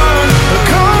are.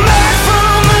 Come back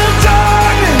from the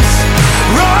darkness.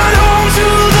 Run home to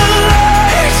the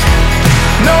light.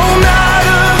 No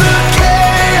matter the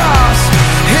chaos,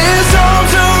 his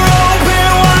arms are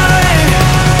open wide.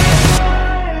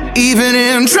 Even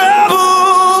in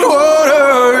troubled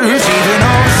waters, even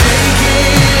on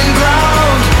shaking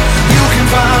ground, you can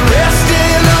find rest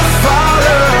in the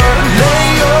Father. Lay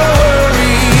your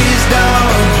worries down.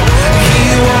 He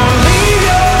won't leave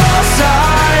your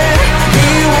side. He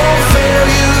won't fail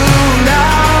you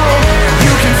now.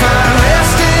 You can find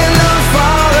rest in the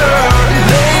Father.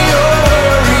 Lay your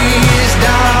worries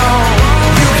down.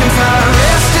 You can find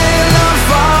rest in the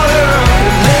Father.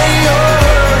 Lay your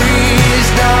worries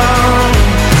down.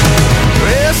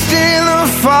 Rest in the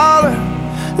Father.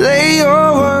 Lay your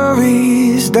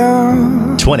worries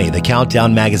down. 20, the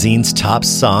Countdown Magazine's top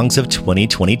songs of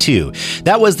 2022.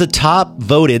 That was the top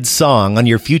voted song on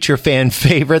your Future Fan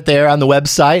favorite there on the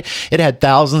website. It had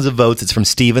thousands of votes. It's from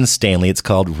Stephen Stanley. It's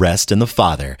called Rest in the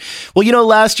Father. Well, you know,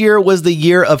 last year was the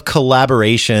year of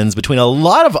collaborations between a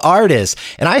lot of artists,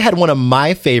 and I had one of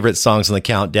my favorite songs on the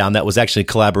countdown that was actually a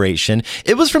collaboration.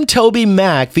 It was from Toby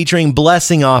Mac featuring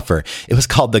Blessing Offer. It was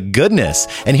called The Goodness,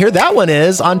 and here that one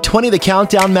is on 20, the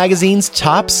Countdown Magazine's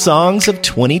top songs of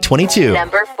 2022.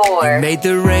 Number 4. You made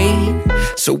the rain,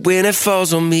 so when it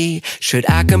falls on me, should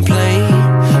I complain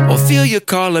or feel you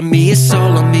calling me? It's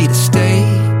all on me to stay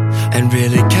and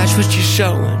really catch what you're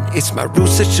showing. It's my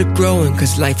roots that you're growing,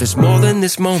 'cause life is more than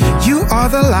this moment. You are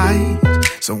the light,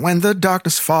 so when the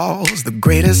darkness falls, the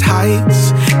greatest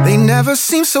heights, they never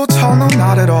seem so tall. No,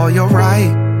 not at all, you're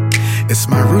right. It's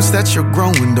my roots that you're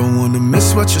growing, don't wanna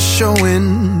miss what you're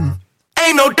showing.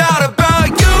 Ain't no doubt about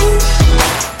you.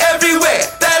 Everywhere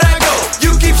that I go,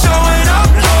 you keep showing up,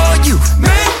 Lord. You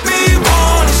make me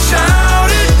wanna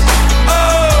shout it.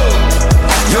 Oh,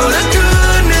 you're the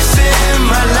goodness in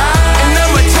my life, and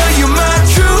I'ma tell you my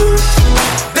truth.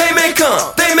 They may come,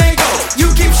 they may go. You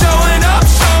keep showing up,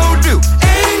 so do.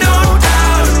 Ain't no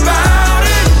doubt about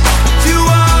it. You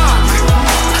are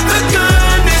the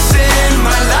goodness in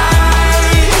my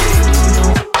life.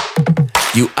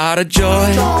 You are the joy,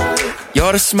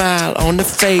 you're the smile on the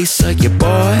face of your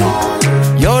boy.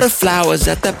 You're the flowers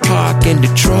at the park in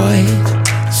Detroit.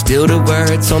 Still the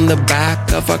words on the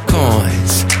back of our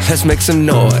coins. Let's make some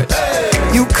noise.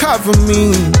 You cover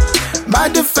me, my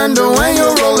defender, when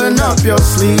you're rolling up your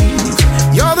sleeve.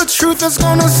 You're the truth that's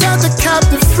gonna set the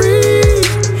captive free.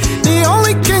 The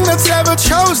only king that's ever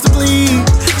chose to bleed.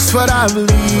 That's what I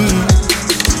believe.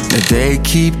 They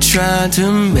keep trying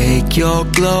to make your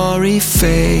glory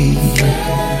fade,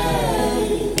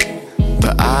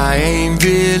 but I ain't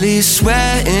really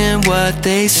sweating what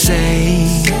they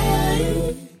say.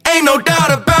 Ain't no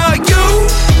doubt about you.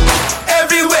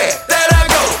 Everywhere that I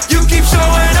go, you keep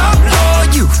showing up, Lord.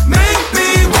 You make me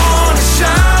wanna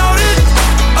shout it.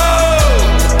 Oh,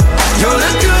 you're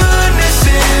the goodness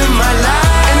in my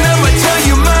life, and I'ma tell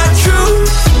you my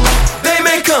truth. They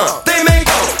may come, they may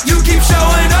go. You keep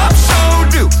showing up, so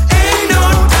do. Ain't no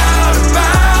doubt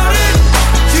about it.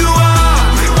 You are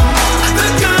the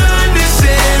goodness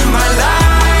in my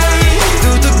life.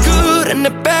 Through the good and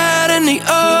the bad and the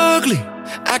ugly,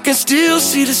 I can still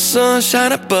see the sun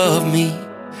shine above me.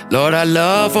 Lord, I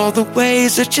love all the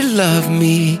ways that you love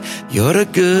me. You're the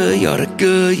good, you're the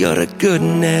good, you're the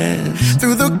goodness.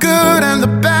 Through the good and the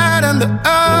bad and the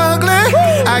ugly,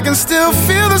 I can still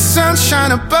feel the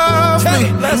sunshine above me.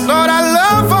 Lord, I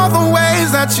love all the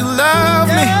ways that you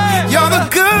love me. You're the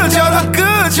good, you're the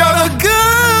good, you're the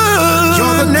good.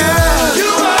 You're the goodness.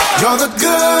 You're the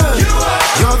good.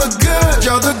 You're the good,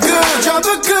 you're the good, you're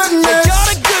the goodness.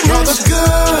 You're the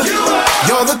good.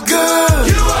 You're the good.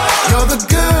 You're the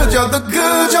good, you're the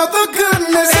good, you're the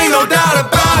goodness. Ain't no doubt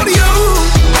about you.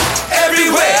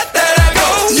 Everywhere that I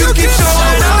go, you keep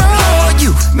showing up, Lord.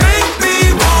 You make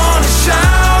me wanna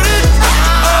shout it.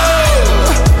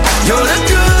 Oh, you're the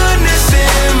goodness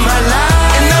in my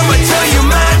life, and I'ma tell you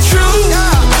my truth.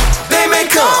 They may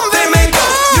come, they may go.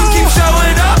 You keep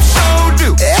showing up, so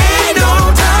do. Ain't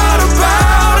no doubt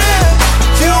about it.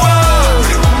 You are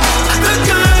the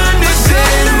goodness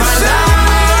in my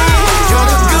life. You're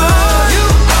the good.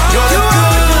 You're the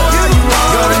good.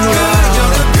 You're the good.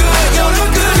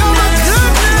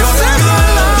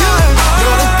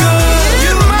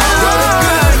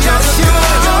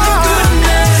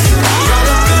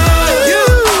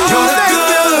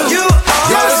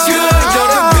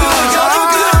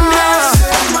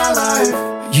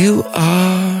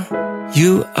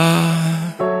 You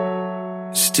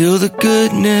are still the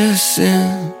goodness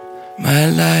in my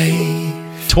life.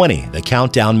 20, the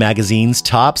Countdown Magazine's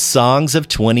top songs of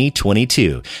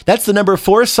 2022. That's the number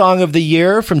 4 song of the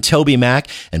year from Toby Mac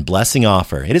and Blessing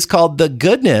Offor. It is called The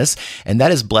Goodness, and that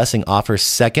is Blessing Offor's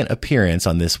second appearance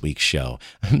on this week's show.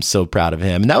 I'm so proud of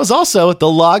him. And that was also the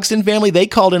Logsdon family. They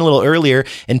called in a little earlier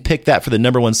and picked that for the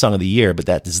number 1 song of the year, but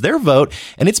that is their vote,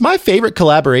 and it's my favorite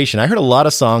collaboration. I heard a lot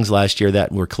of songs last year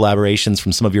that were collaborations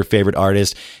from some of your favorite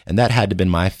artists, and that had to have been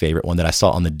my favorite one that I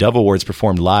saw on the Dove Awards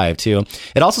performed live, too.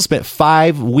 It also spent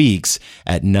 5 weeks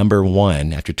at number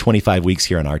 1 after 25 weeks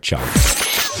here on our chart.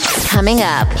 Coming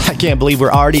up. I can't believe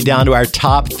we're already down to our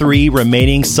top 3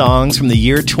 remaining songs from the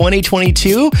year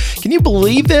 2022. Can you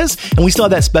believe this? And we still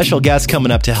have that special guest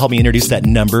coming up to help me introduce that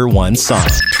number 1 song.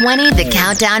 20, the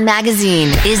Countdown Magazine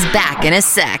is back in a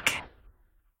sec.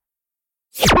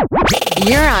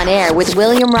 You're on air with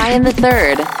William Ryan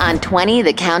III on 20,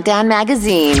 the Countdown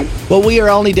Magazine. Well, we are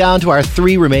only down to our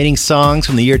 3 remaining songs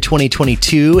from the year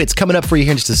 2022. It's coming up for you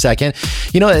here in just a second.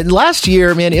 You know, last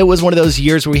year, man, it was one of those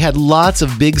years where we had lots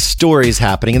of big stories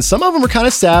happening, and some of them were kind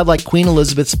of sad, like Queen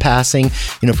Elizabeth's passing.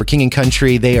 You know, for King and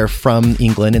Country, they are from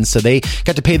England, and so they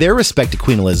got to pay their respect to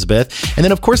Queen Elizabeth. And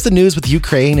then, of course, the news with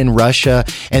Ukraine and Russia,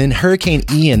 and then Hurricane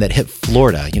Ian that hit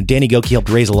Florida. You know, Danny Gokey helped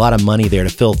raise a lot of money there to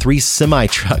fill 3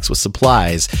 semi-trucks with supplies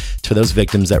to those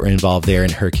victims that were involved there in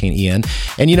Hurricane Ian.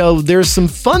 And, you know, there's some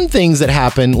fun things that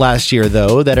happened last year,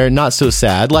 though, that are not so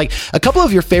sad. Like, a couple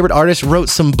of your favorite artists wrote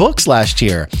some books last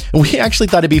year. We actually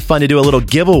thought it'd be fun to do a little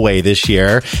giveaway this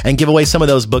year and give away some of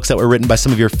those books that were written by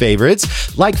some of your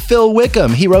favorites. Like Phil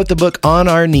Wickham, he wrote the book On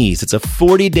Our Knees. It's a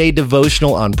 40-day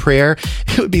devotional on prayer.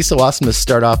 It would be so awesome to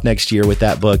start off next year with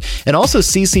that book. And also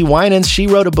CeCe Winans, she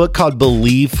wrote a book called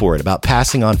Believe For It, about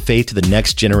passing on faith to the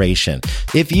next generation.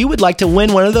 If you would like to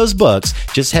win one of those books,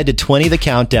 just head to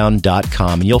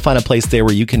 20thecountdown.com and you'll find a place there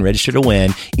where you can register to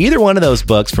win either one of those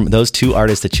books from those 2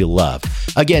 artists that you love.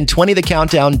 Again,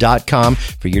 20thecountdown.com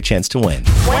for your chance to win.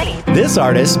 20. This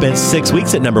artist spent 6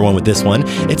 weeks at number 1 with this one.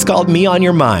 It's called Me On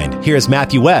Your Mind. Here's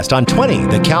Matthew West on 20,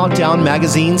 the Countdown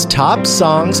Magazine's top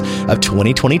songs of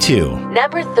 2022.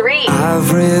 Number 3.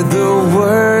 I've read the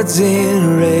words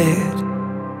in red,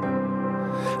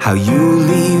 how you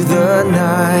leave the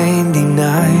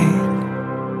 99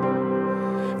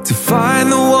 to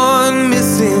find the one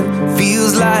missing.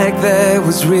 Feels like that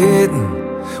was written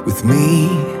with me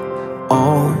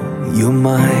on your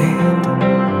mind.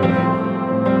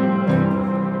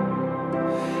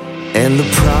 And the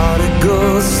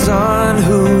prodigal son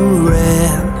who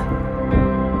ran,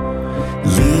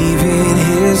 leaving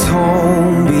his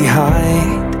home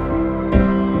behind.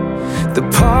 The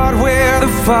part where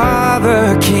the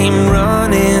father came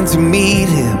running to meet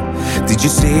him. Did you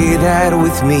say that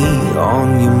with me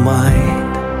on your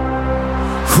mind?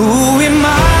 Who am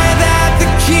I that the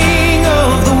king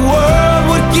of the world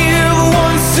would give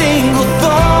one single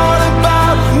thought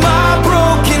about my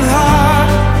broken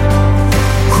heart?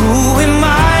 Who am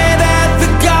I that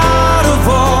the God of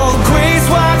all grace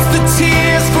wipes the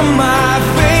tears from my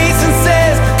face and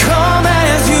says, come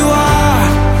as you are?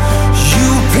 You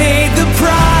paid the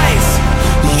price,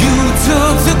 you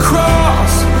took the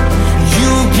cross,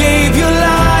 you gave your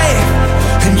life,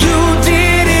 and you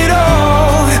did it all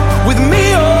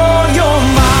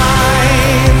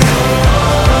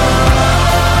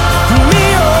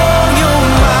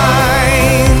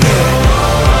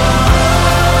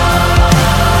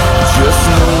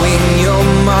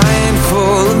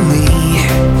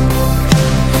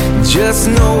Just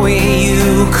knowing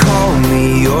you call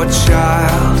me your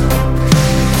child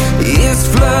is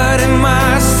flooding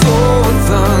my soul with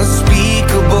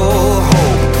unspeakable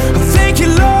hope. Thank you,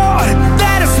 Lord,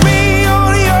 that it's me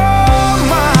on your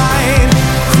mind.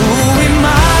 Who am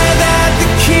I that the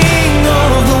King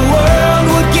of the world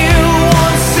would give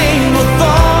one single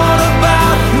thought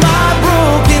about my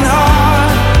broken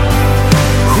heart?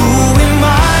 Who am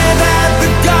I that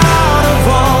the God of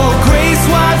all grace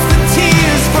wipes the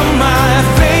tears from my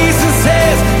face and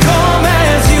says, come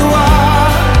as you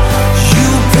are? You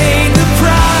paid the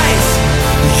price,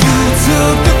 you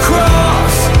took the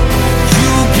cross,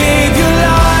 you gave your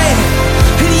life,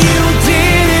 and you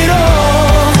did it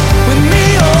all with me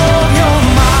on your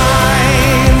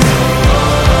mind.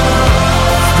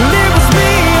 It was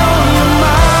me on your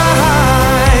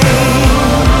mind.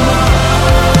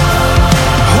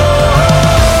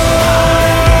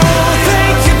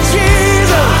 Thank you,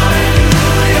 Jesus.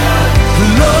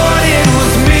 Lord, it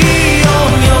was me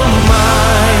on your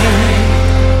mind.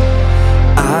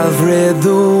 I've read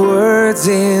the words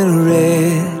in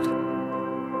red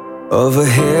of a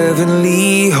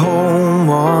heavenly home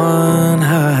on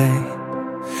high.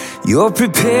 You're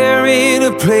preparing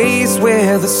a place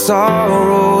where the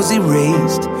sorrow's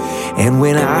erased, and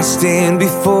when I stand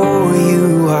before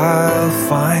you, I'll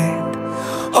find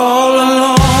all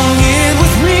along it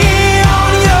was me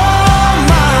on your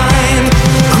mind.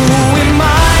 Who am I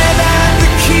that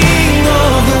the King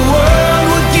of the world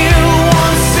would give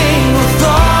one single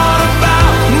thought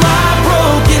about my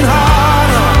broken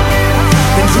heart?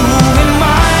 And who am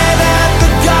I that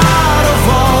the God of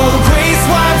all grace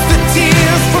wipes the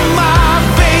tears from my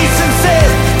face and says,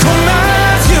 come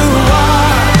as you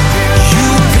are? You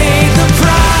paid the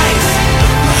price,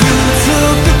 you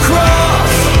took the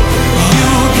cross, you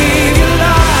gave your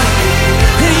life,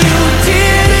 and you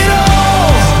did it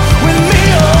all with me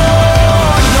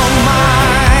on your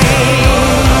mind.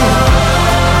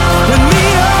 With me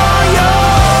on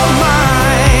your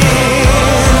mind.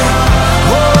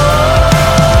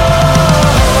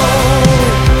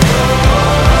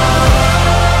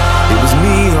 It was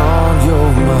me on your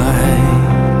mind.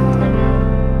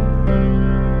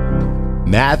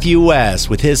 Matthew West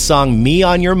with his song Me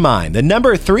on Your Mind, the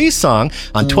number 3 song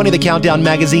on 20 The Countdown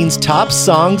magazine's top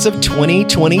songs of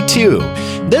 2022.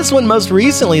 This one most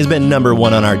recently has been number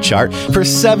 1 on our chart for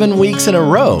 7 weeks in a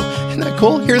row. Isn't that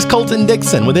cool? Here's Colton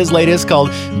Dixon with his latest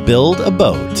called Build a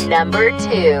Boat. Number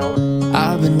 2.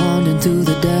 I've been wandering through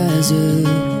the desert,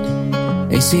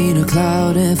 ain't seen a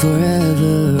cloud in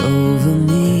forever over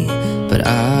me, but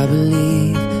I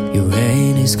believe your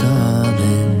rain is coming.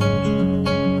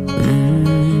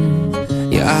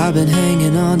 Yeah, I've been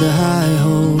hanging on to high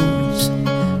hopes,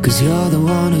 'cause you're the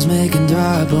one who's making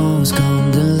dry bones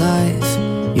come to life.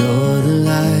 You're the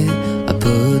light I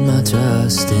put my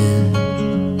trust in.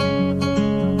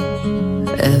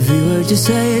 Every word you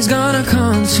say is gonna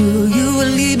come true. You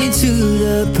will lead me to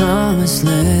the promised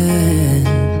land.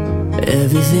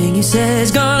 Everything you say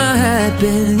is gonna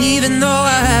happen, even though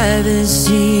I haven't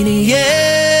seen it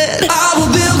yet. I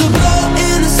will build a boat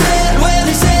in the sand where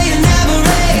they say it never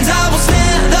rains. I will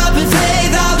stand up in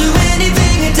faith. I'll do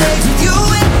anything it takes with you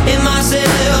in my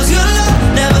sails. Your love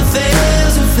never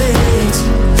fails or fades.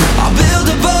 I'll build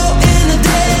a boat in a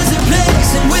desert place,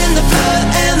 and when the flood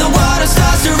and the water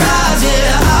starts to rise,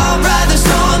 yeah, I'll ride the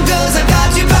storm, 'cause I got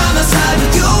you by my side.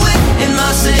 With you in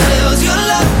my sails, your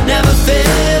love never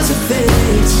fails or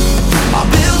fades. I'll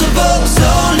build a boat, so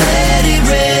let it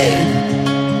rain.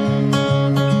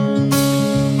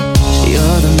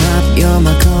 You're the map, you're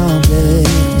my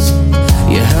compass.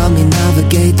 You help me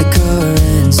navigate the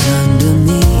currents under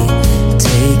me.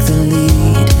 Take the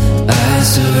lead, I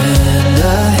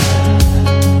surrender.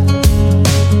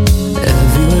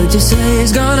 Every word you say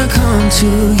is gonna come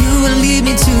true. You will lead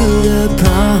me to the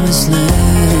promised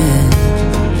land.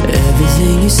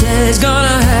 Everything you say is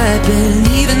gonna happen,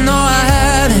 even though I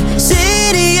haven't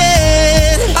seen it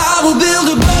yet. I will build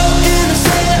a boat in the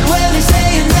sand where they say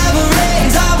it never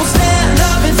rains. I will stand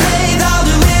up in faith. I'll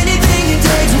do anything it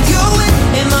takes with you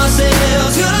in my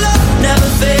sails. Your love never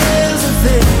fails or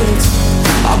fades.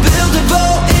 I'll build a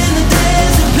boat in a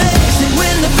desert place, and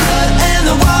when the flood and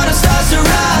the water starts to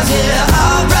rise, yeah,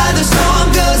 I'll ride the storm,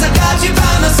 'cause I got you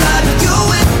by my side. With you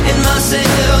in my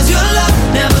sails, your love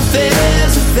never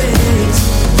fails or fades.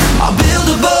 I'll build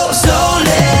a boat, so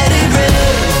let it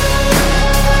rain.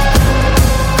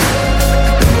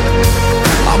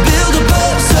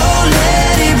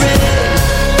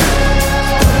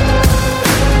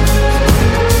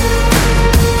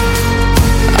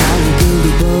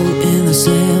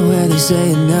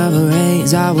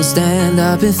 I will stand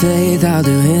up in faith. I'll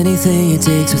do anything it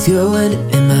takes with your wind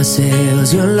in my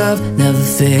sails. Your love never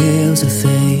fails or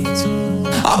fades.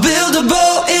 I'll build a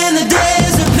boat in the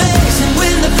desert place, and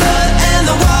when the flood and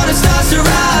the water starts to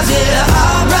rise, yeah,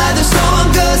 I'll ride the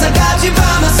storm, cause I got you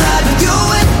by my side. With your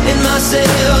wind in my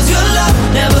sails, your love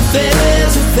never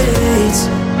fails or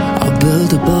fades. I'll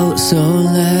build a boat, so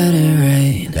let it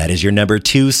rain. That is your number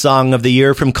 2 song of the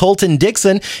year from Colton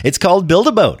Dixon. It's called Build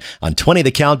a Boat on 20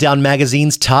 The Countdown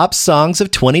Magazine's top songs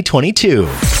of 2022.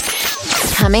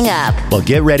 Coming up. Well,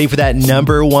 get ready for that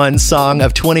number 1 song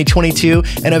of 2022,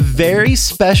 and a very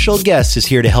special guest is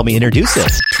here to help me introduce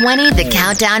it. 20 The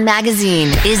Countdown Magazine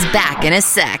is back in a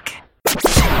sec.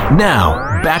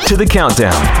 Now, back to the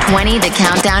countdown. 20 The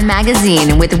Countdown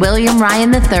Magazine with William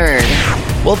Ryan III.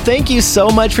 Well, thank you so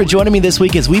much for joining me this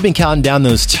week as we've been counting down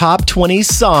those top 20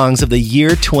 songs of the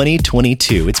year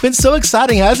 2022. It's been so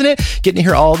exciting, hasn't it? Getting to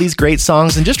hear all these great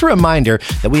songs. And just a reminder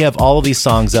that we have all of these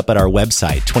songs up at our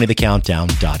website,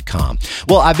 20thecountdown.com.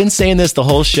 Well, I've been saying this the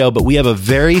whole show, but we have a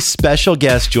very special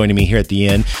guest joining me here at the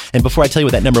end. And before I tell you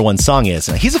what that number 1 song is,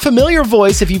 he's a familiar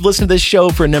voice if you've listened to this show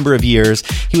for a number of years.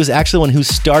 He was actually the one who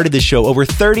started the show over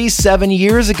 37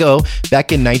 years ago,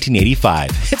 back in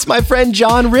 1985. It's my friend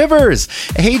John Rivers.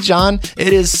 Hey, John,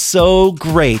 it is so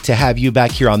great to have you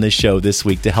back here on this show this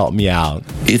week to help me out.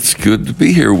 It's good to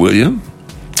be here, William.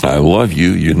 I love you.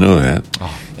 You know that.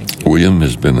 Oh, thank you. William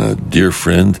has been a dear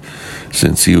friend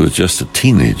since he was just a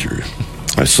teenager.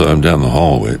 I saw him down the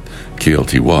hall at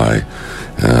KLTY,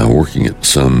 working at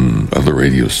some other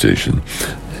radio station.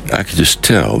 I could just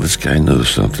tell this guy knows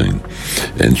something.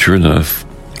 And sure enough,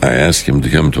 I asked him to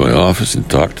come to my office and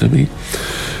talk to me.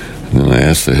 And then I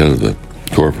asked the head of the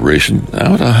corporation, I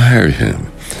would hire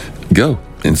him. Go.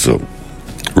 And so,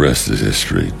 rest is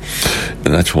history.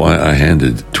 And that's why I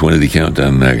handed 20 The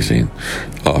Countdown magazine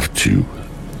off to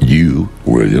you,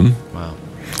 William. Wow.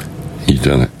 You've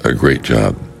done a great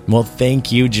job. Well,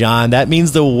 thank you, John. That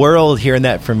means the world hearing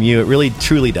that from you. It really,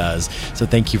 truly does. So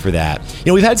thank you for that. You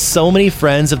know, we've had so many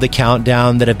friends of the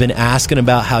Countdown that have been asking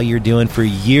about how you're doing for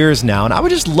years now, and I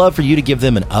would just love for you to give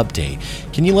them an update.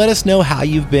 Can you let us know how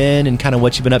you've been and kind of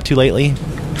what you've been up to lately?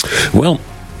 Well,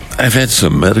 I've had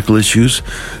some medical issues,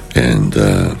 and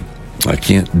I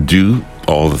can't do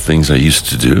all the things I used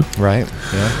to do. Right,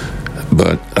 yeah.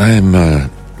 But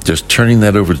I'm just turning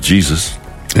that over to Jesus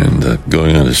and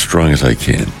going on as strong as I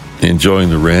can. Enjoying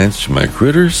the ranch, my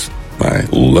critters, my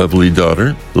lovely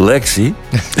daughter, Lexi,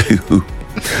 who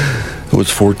was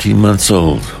 14 months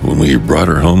old when we brought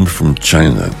her home from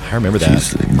China. I remember that.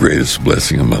 She's the greatest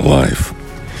blessing of my life.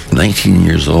 19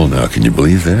 years old now, can you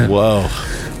believe that? Whoa.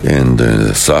 And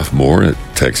a sophomore at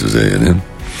Texas A&M.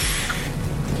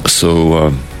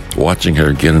 So watching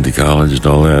her get into college and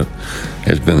all that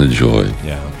has been a joy.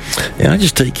 Yeah. And I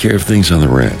just take care of things on the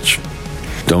ranch.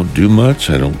 Don't do much.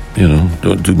 I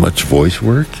don't do much voice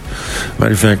work.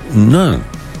 Matter of fact, none,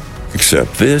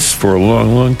 except this for a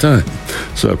long, long time.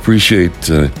 So I appreciate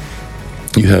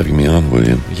you having me on,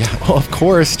 William. Yeah, well, of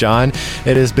course, John.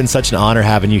 It has been such an honor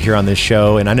having you here on this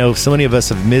show, and I know so many of us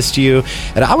have missed you,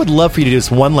 and I would love for you to do us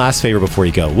one last favor before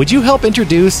you go. Would you help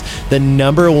introduce the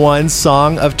number 1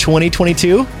 song of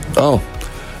 2022? Oh,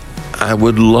 I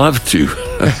would love to.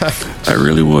 I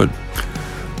really would.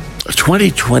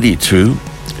 2022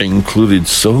 included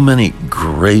so many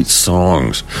great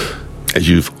songs, as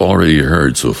you've already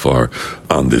heard so far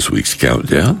on this week's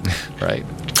countdown. Right.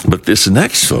 But this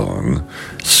next song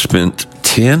spent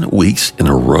 10 weeks in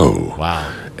a row.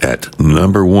 Wow. At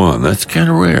number 1. That's kind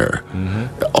of rare.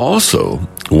 Mm-hmm. Also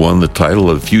won the title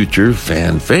of Future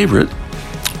Fan Favorite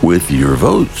with your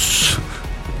votes.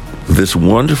 This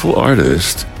wonderful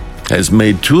artist has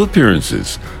made 2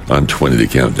 appearances on 20 The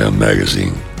Countdown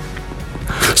magazine.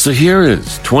 So here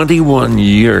is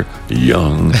 21-year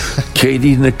young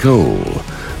Katie Nicole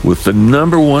with the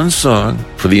number 1 song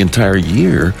for the entire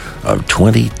year of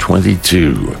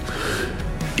 2022.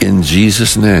 In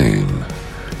Jesus' name,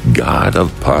 God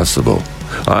of Possible,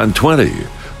 on 20,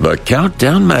 The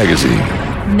Countdown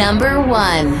magazine. Number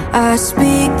 1. I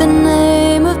speak the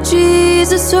name of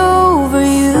Jesus over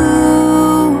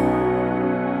you.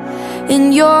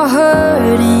 In your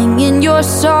hurting, in your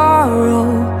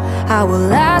sorrow, I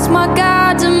will ask my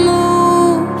God to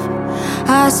move.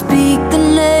 I speak the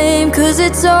name 'cause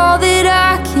it's all that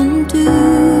I can do.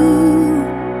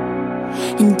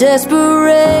 In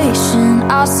desperation,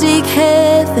 I'll seek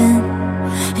heaven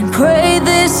and pray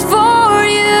this for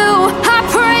you. I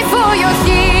pray for your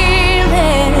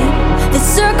healing, that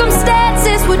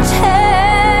circumstances would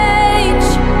change.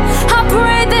 I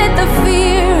pray that the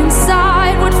fear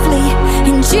inside would flee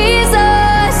in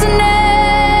Jesus'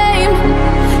 name.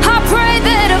 I pray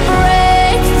that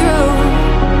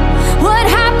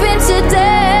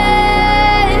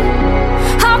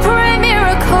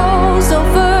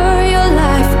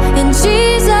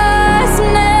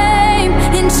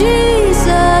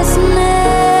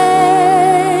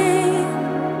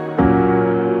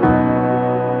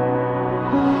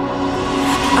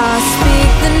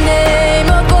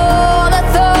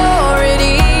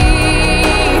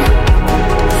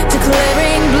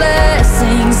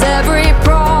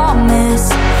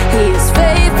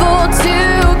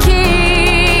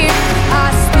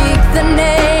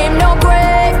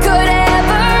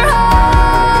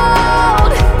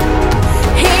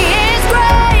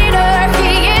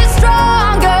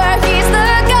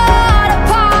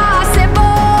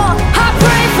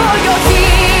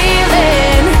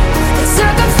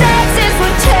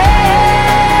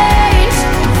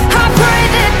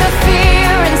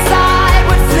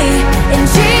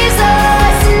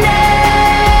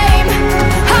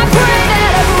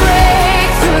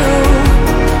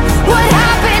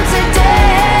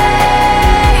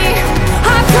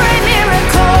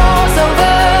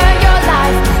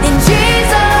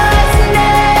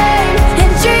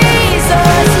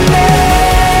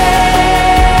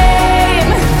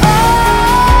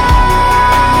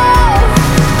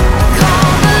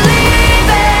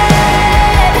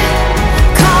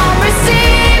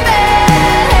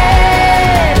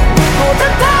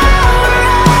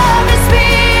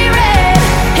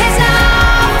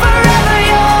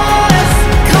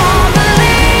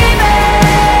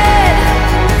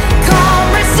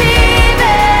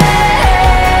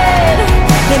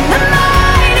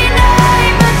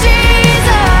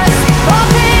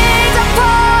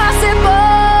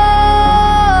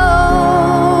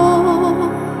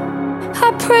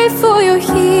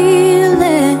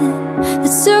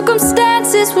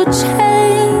this will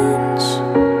change.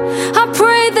 I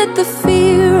pray that the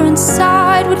fear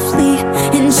inside would flee.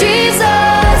 In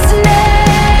Jesus'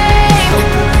 name,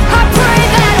 I pray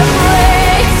that a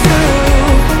breakthrough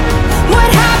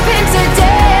would happen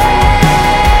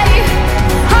today.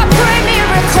 I pray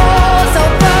miracles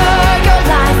over your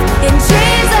life. In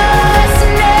Jesus'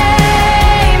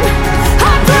 name,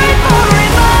 I pray for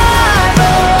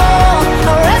revival,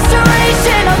 a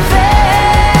restoration of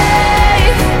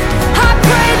faith. I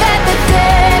pray that the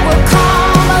dead will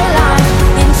come alive.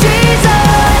 In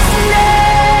Jesus'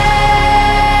 name,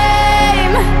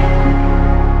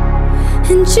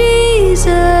 in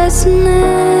Jesus' name.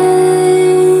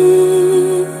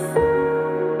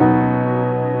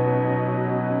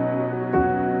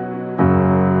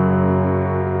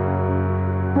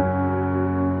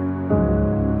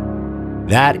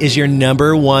 That is your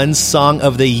number one song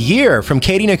of the year from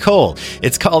Katie Nicole.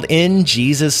 It's called In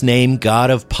Jesus' Name, God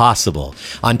of Possible,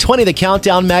 on 20 The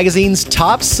Countdown magazine's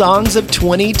top songs of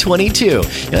 2022. Now,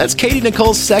 that's Katie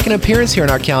Nicole's second appearance here in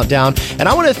our countdown, and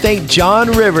I want to thank John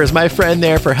Rivers, my friend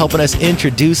there, for helping us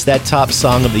introduce that top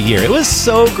song of the year. It was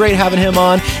so great having him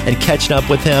on and catching up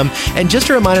with him. And just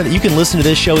a reminder that you can listen to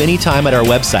this show anytime at our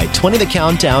website,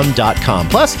 20thecountdown.com.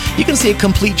 Plus, you can see a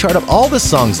complete chart of all the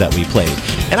songs that we played.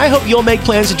 And I hope you'll make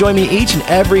plans to join me each and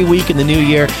every week in the new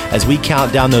year as we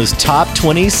count down those top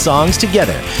 20 songs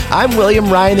together. I'm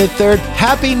William Ryan III.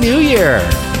 Happy New Year!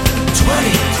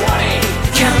 2020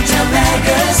 Countdown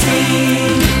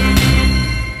Magazine.